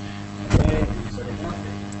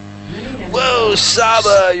 Whoa,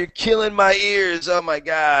 Saba, you're killing my ears. Oh my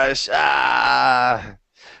gosh. I'm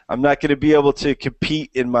not going to be able to compete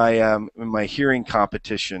in my hearing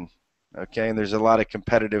competition. Okay? And there's a lot of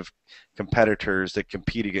competitors that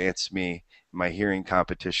compete against me in my hearing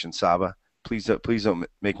competition, Saba. Please don't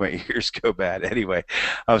make my ears go bad. Anyway,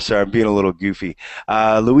 I'm sorry. I'm being a little goofy.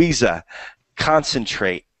 Louisa,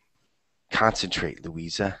 concentrate. Concentrate,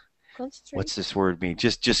 Louisa. Concentrate. What's this word mean?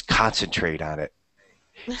 Just concentrate on it.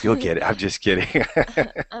 You'll get it. I'm just kidding.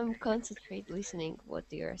 I'm concentrate listening what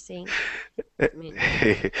you are saying.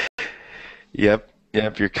 Yep.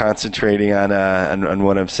 You're concentrating on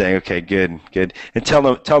what I'm saying. Okay, good. And tell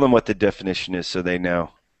them what the definition is so they know.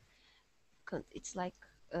 It's like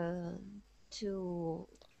to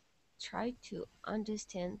try to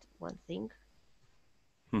understand one thing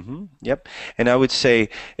Yep. And I would say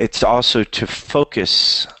it's also to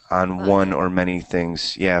focus on one or many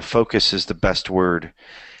things. Yeah, focus is the best word.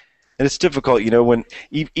 And it's difficult, when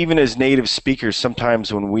even as native speakers,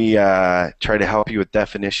 sometimes when we try to help you with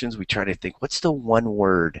definitions, we try to think, what's the one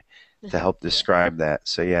word to help describe that?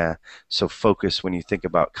 So yeah, so focus when you think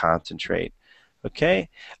about concentrate. Okay,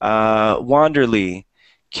 Wanderly,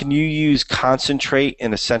 can you use concentrate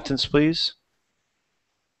in a sentence, please?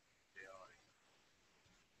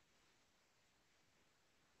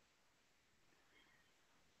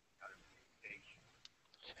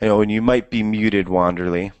 And you might be muted,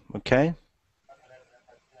 Wanderly. Okay.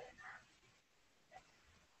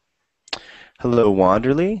 Hello,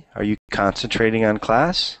 Wanderly. Are you concentrating on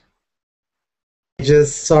class?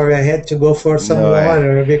 Just sorry, I had to go for some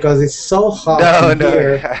water because it's so hot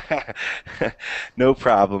here. No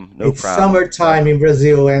problem. No it's problem. Summertime in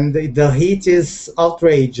Brazil, and the heat is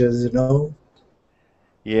outrageous.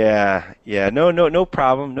 Yeah. No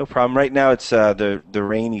problem. No problem. Right now it's the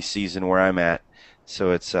rainy season where I'm at,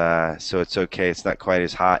 so it's okay. It's not quite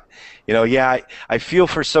as hot. Yeah. I feel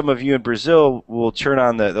for some of you in Brazil they'll turn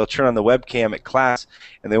on the webcam at class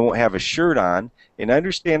and they won't have a shirt on, and I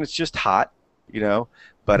understand it's just hot.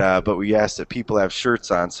 But we ask that people have shirts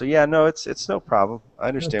on. So yeah, no, it's no problem. I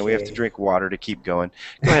understand. Okay. We have to drink water to keep going.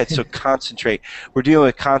 Go ahead. So concentrate. We're dealing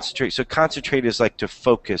with concentrate. So concentrate is like to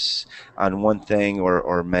focus on one thing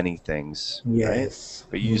or many things. Yes.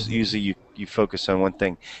 Right? But usually you focus on one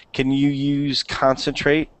thing. Can you use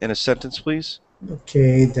concentrate in a sentence, please?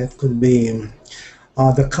 Okay, that could be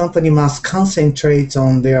the company must concentrate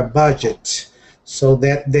on their budget so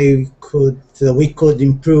that we could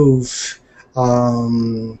improve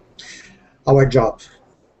our job.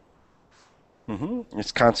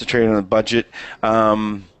 It's concentrating on the budget.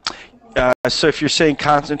 So if you're saying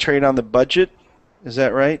concentrate on the budget, is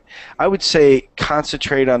that right? I would say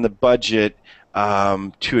concentrate on the budget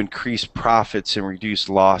to increase profits and reduce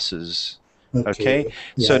losses. Okay?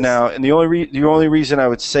 Yes. So now, and the only reason I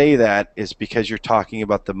would say that is because you're talking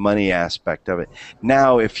about the money aspect of it.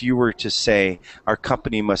 Now, if you were to say our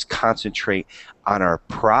company must concentrate on our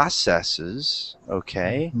processes,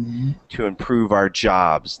 okay, to improve our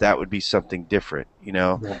jobs, that would be something different,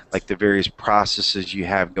 right. Like the various processes you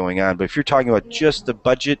have going on. But if you're talking about just the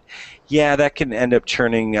budget, yeah, that can end up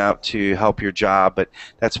churning out to help your job, but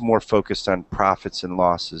that's more focused on profits and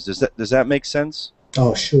losses. Does that make sense?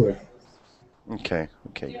 Oh, sure. Okay,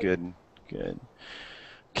 good.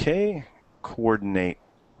 Okay, coordinate.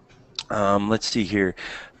 Let's see here.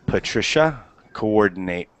 Patricia,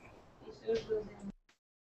 coordinate.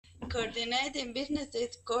 Coordinate in business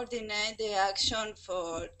is coordinate the action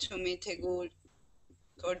to meet a goal.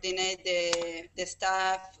 Coordinate the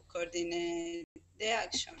staff, coordinate the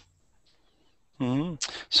action.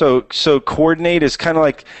 So coordinate is kind of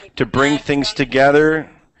like to bring things together.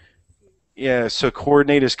 Yeah, so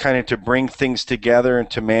coordinate is kind of to bring things together and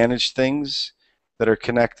to manage things that are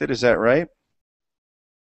connected. Is that right?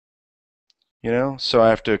 So I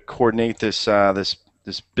have to coordinate this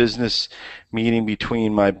this business meeting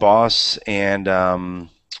between my boss and my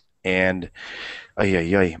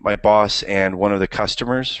boss and one of the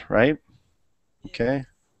customers, right? Okay.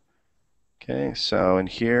 So in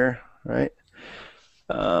here, right?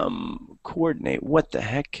 Coordinate. What the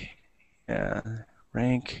heck?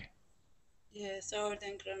 Rank. Yes, order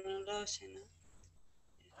chronology.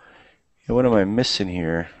 What am I missing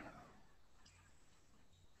here?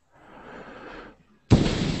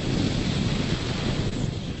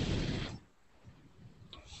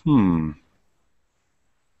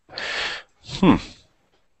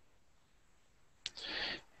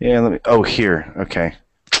 Yeah, here. Okay.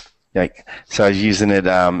 Yeah, so I was using it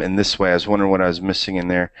in this way. I was wondering what I was missing in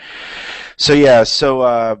there. So yeah,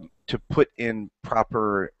 to put in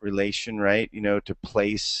proper relation, right? To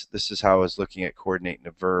place. This is how I was looking at coordinating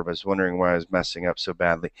a verb. I was wondering why I was messing up so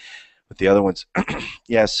badly with the other ones.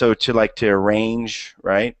 Yeah, so to arrange,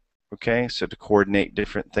 right? Okay, so to coordinate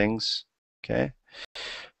different things. Okay.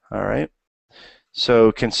 All right.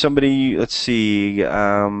 So can somebody, let's see,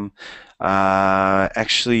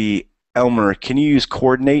 actually, Elmer, can you use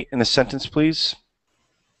coordinate in a sentence, please?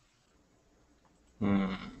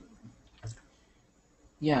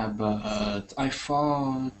 Yeah, but I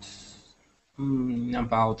thought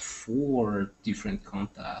about 4 different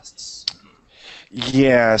contexts.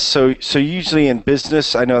 Yeah, so usually in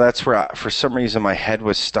business, I know that's where for some reason my head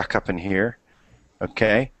was stuck up in here.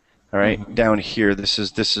 Okay, all right, down here. This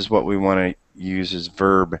is what we want to use as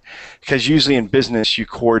verb, because usually in business you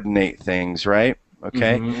coordinate things, right?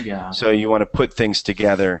 Okay, yeah. So you want to put things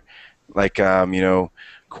together, like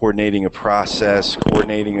coordinating a process,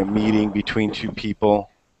 coordinating a meeting between 2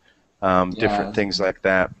 people. different things like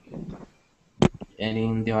that. And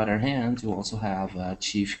in the other hand, you also have a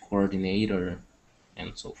chief coordinator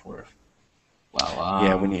and so forth. Well,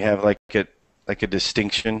 yeah, when you have like a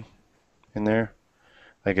distinction in there,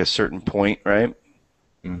 like a certain point, right?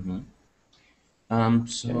 Mm-hmm.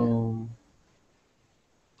 So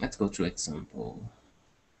let's go through example.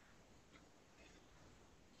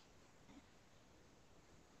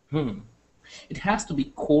 It has to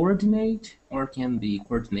be coordinate or can be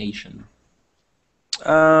coordination?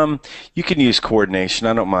 You can use coordination.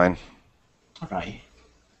 I don't mind. All right.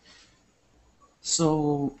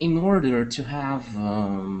 So in order to have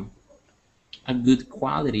a good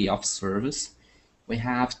quality of service, we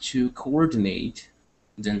have to coordinate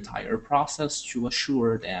the entire process to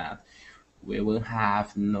assure that we will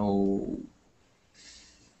have no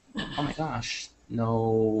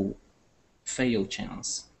fail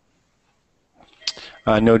chance.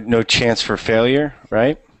 No chance for failure,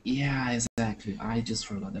 right? Yeah, exactly. I just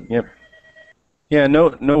forgot that. Yep. Yeah,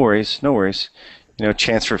 no worries, no worries.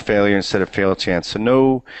 Chance for failure instead of fail chance. So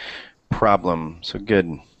no problem. So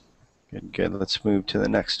good. Let's move to the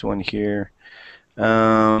next one here.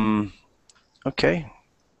 Okay.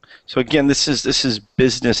 So again, this is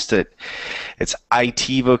business that it's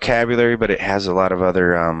IT vocabulary, but it has a lot of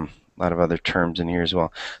other terms in here as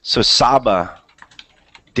well. So Saba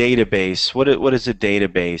database. What is a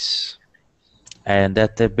database? And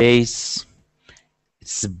database,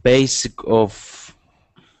 it's basic of,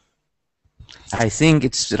 I think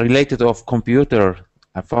it's related of computer,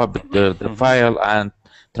 the file and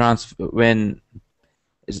transfer when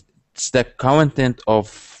it's the content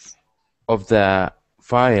of the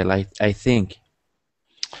file. I think.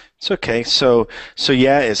 It's okay. So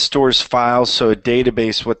yeah, it stores files. So a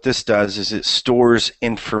database, what this does is it stores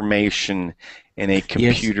information in a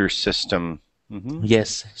computer system. Mm-hmm.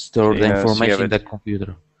 Yes, store the information in the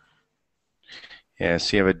computer. Yeah,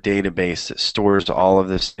 so you have a database that stores all of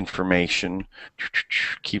this information,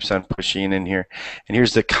 keeps on pushing in here. And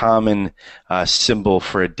here's the common symbol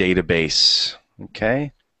for a database,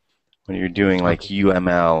 okay? When you're doing like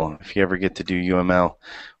UML, if you ever get to do UML,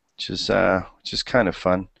 which is kind of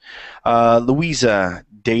fun. Louisa,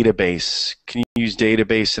 database. Can you use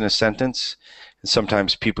database in a sentence? And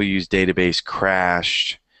sometimes people use database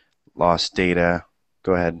crashed, lost data.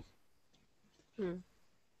 Go ahead.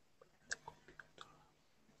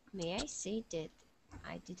 May I say that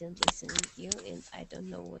I didn't listen to you and I don't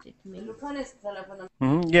know what it means?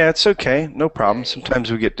 Yeah, it's okay. No problem.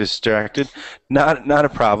 Sometimes we get distracted. Not a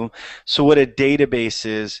problem. So what a database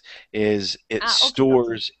is it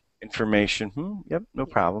stores information. Yep, no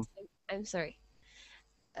problem. I'm sorry.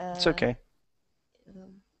 It's okay.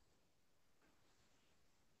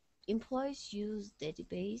 Employees use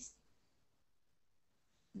database.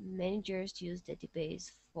 Managers use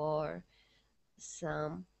database for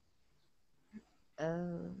some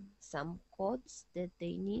codes that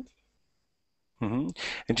they need. And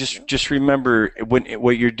just remember,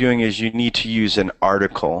 what you're doing is you need to use an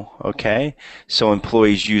article, okay? So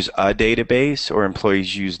employees use a database or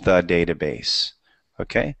employees use the database,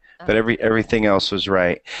 okay? But everything else was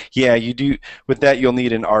right. Yeah, you do. With that, you'll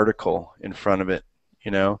need an article in front of it,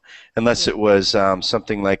 unless it was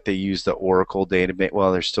something like they use the Oracle database.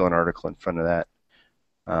 Well, there's still an article in front of that.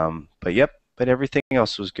 But everything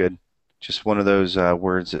else was good. Just one of those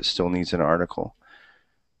words that still needs an article.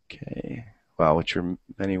 Okay. Wow, which are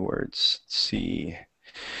many words. Let's see.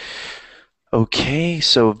 Okay,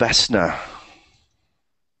 so Vesna.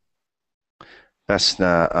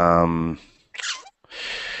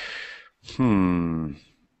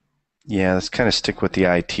 Yeah, let's kind of stick with the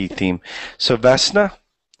IT theme. So Vesna,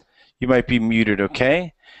 you might be muted,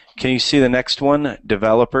 okay? Can you see the next one?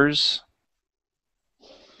 Developers.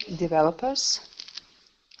 Developers.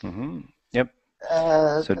 Yep.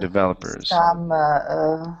 So developers.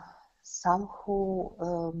 Some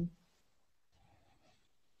who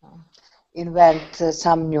invent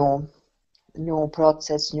some new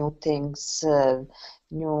process, new things,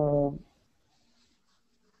 new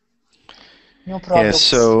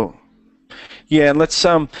products. Yeah,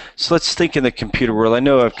 let's think in the computer world. I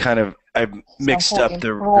know I've mixed up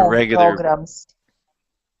the regular programs.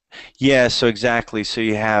 Yeah, so exactly. So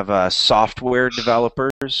you have software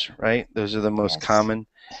developers, right? Those are the most common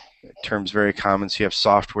terms, very common. So you have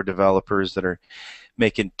software developers that are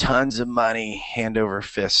making tons of money, hand over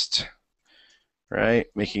fist, right?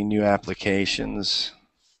 Making new applications.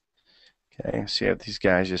 Okay, so you have these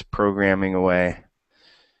guys just programming away.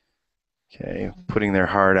 Okay, putting their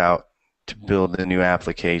heart out to build a new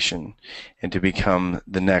application and to become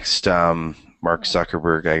the next Mark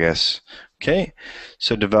Zuckerberg, I guess. Okay,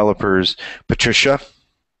 so developers. Patricia?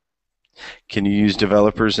 Can you use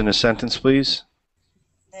developers in a sentence, please?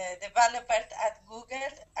 The developers at Google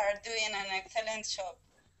are doing an excellent job.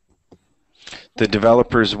 The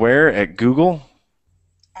developers where? At Google?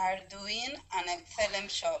 Are doing an excellent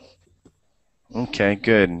job. Okay,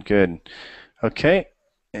 good, good. Okay,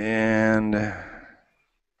 and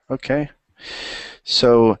okay.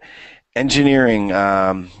 So, engineering,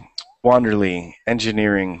 Wanderly,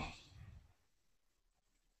 engineering.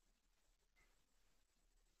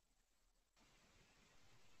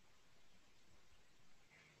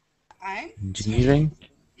 Engineering?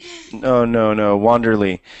 No,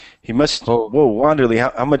 Wanderly. He must. Oh. Whoa, Wanderly.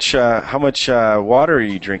 How much water are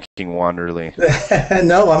you drinking, Wanderly?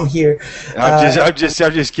 No, I'm here. I'm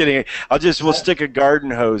just kidding. We'll stick a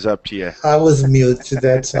garden hose up to you. I was mute,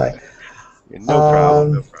 that's why. No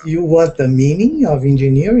problem. You want the meaning of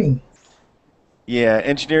engineering? Yeah,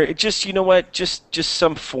 engineer. It just, you know what? Just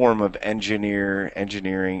some form of engineering,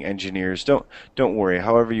 engineers. Don't worry.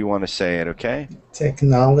 However you want to say it. Okay.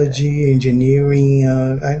 Technology, engineering.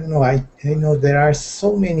 I don't know. I know there are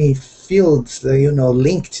so many fields,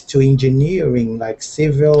 linked to engineering, like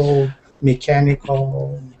civil,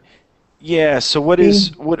 mechanical. Yeah. So what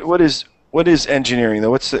is engineering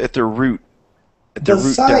though? What's at the root? The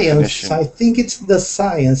science. Definition? I think it's the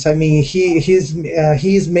science. I mean,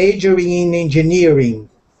 he's majoring in engineering,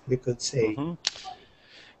 you could say. Mm-hmm.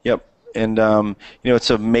 Yep. And it's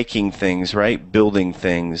of making things, right? Building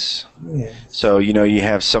things. Yeah. So you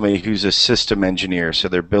have somebody who's a system engineer, so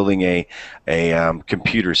they're building a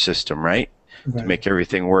computer system, right? To make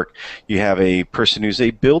everything work. You have a person who's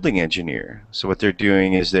a building engineer. So what they're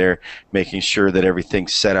doing is they're making sure that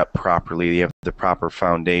everything's set up properly. You have the proper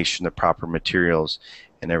foundation, the proper materials,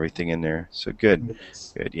 and everything in there. So good,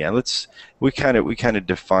 good. Yeah, we kind of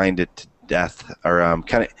defined it to death, or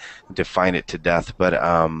kind of define it to death. But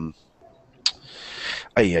I'm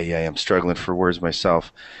struggling for words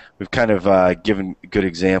myself. We've kind of given good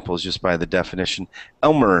examples just by the definition.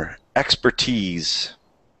 Elmer, expertise.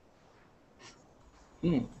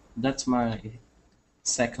 That's my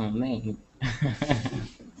second name.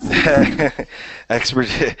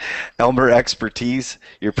 Elmer Expertise.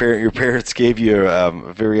 Your parents gave you a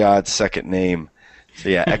very odd second name. So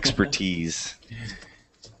yeah, Expertise.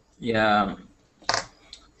 Yeah.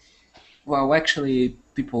 Well, actually,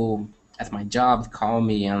 people at my job call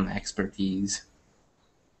me an Expertise.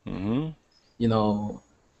 Mm-hmm.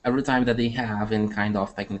 Every time that they have any kind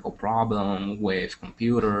of technical problem with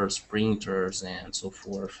computers, printers, and so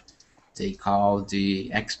forth, they call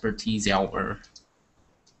the Expertise Elmer.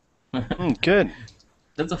 Good.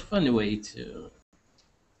 That's a funny way to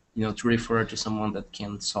refer to someone that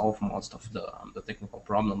can solve most of the technical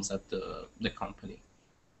problems at the company.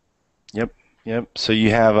 Yep. So you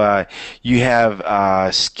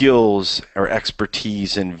have skills or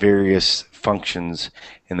expertise in various functions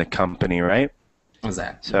in the company, right?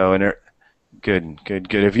 Exactly. So, good.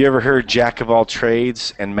 Have you ever heard Jack of all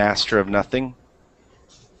trades and master of nothing?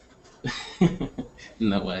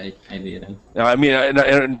 No way, I didn't. No, I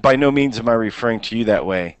mean, by no means am I referring to you that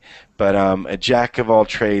way, but a Jack of all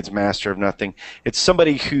trades, master of nothing. It's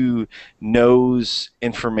somebody who knows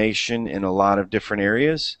information in a lot of different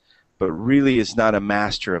areas, but really is not a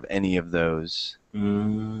master of any of those.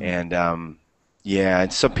 And yeah,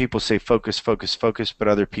 and some people say focus, but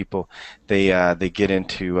other people they get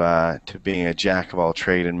into to being a jack of all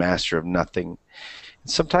trade and master of nothing. And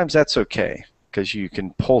sometimes that's okay because you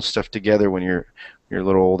can pull stuff together when you're a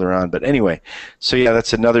little older on. But anyway, so yeah,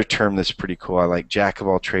 that's another term that's pretty cool. I like jack of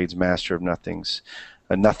all trades, master of nothings,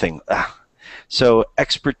 nothing. So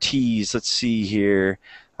expertise. Let's see here.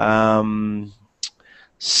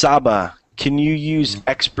 Saba. Can you use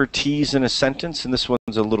expertise in a sentence? And this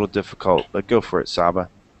one's a little difficult, but go for it, Saba.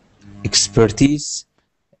 Expertise.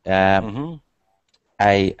 I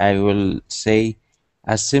will say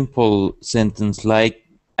a simple sentence like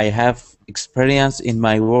I have experience in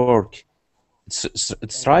my work.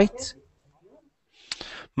 It's right?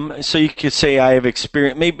 So you could say I have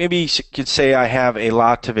experience. Maybe you could say I have a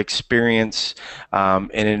lot of experience in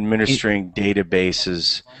administering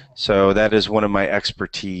databases. So that is one of my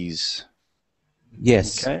expertise.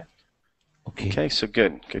 Yes. Okay, so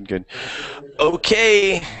good.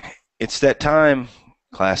 Okay, it's that time.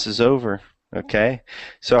 Class is over. Okay,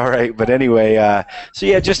 so all right, but anyway, so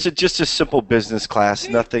yeah, just a simple business class.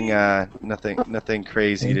 Nothing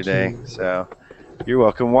crazy today. So you're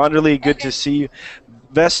welcome. Wanderly, good to see you.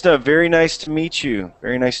 Vesta, very nice to meet you.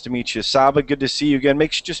 Saba, good to see you again.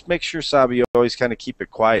 Just make sure, Saba, you always kind of keep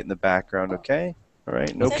it quiet in the background. Okay. All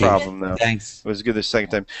right, no problem though. Thanks. It was good the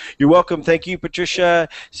second time. You're welcome. Thank you, Patricia.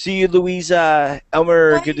 See you, Louisa.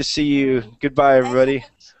 Elmer, good to see you. Goodbye, everybody.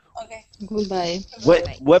 Okay. Goodbye.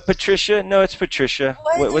 What Patricia? No, it's Patricia.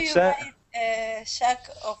 Why do What's you that? write Jack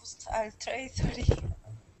of all trades? Sorry.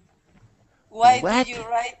 Why What? do you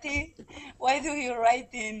write it? Why do you write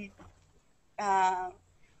in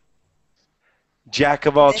Jack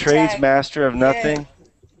of all the trades, Jack? master of nothing.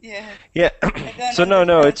 Yeah. Yeah. I So don't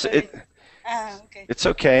no, understand, it's sorry. okay. It's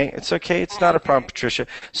okay. It's okay. It's not a problem, Patricia.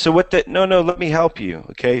 So what the no, let me help you.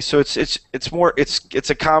 Okay. So it's more it's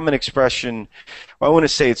a common expression. Well, I want to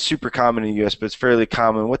say it's super common in the US, but it's fairly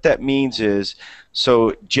common. What that means is,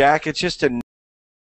 so Jack, it's just a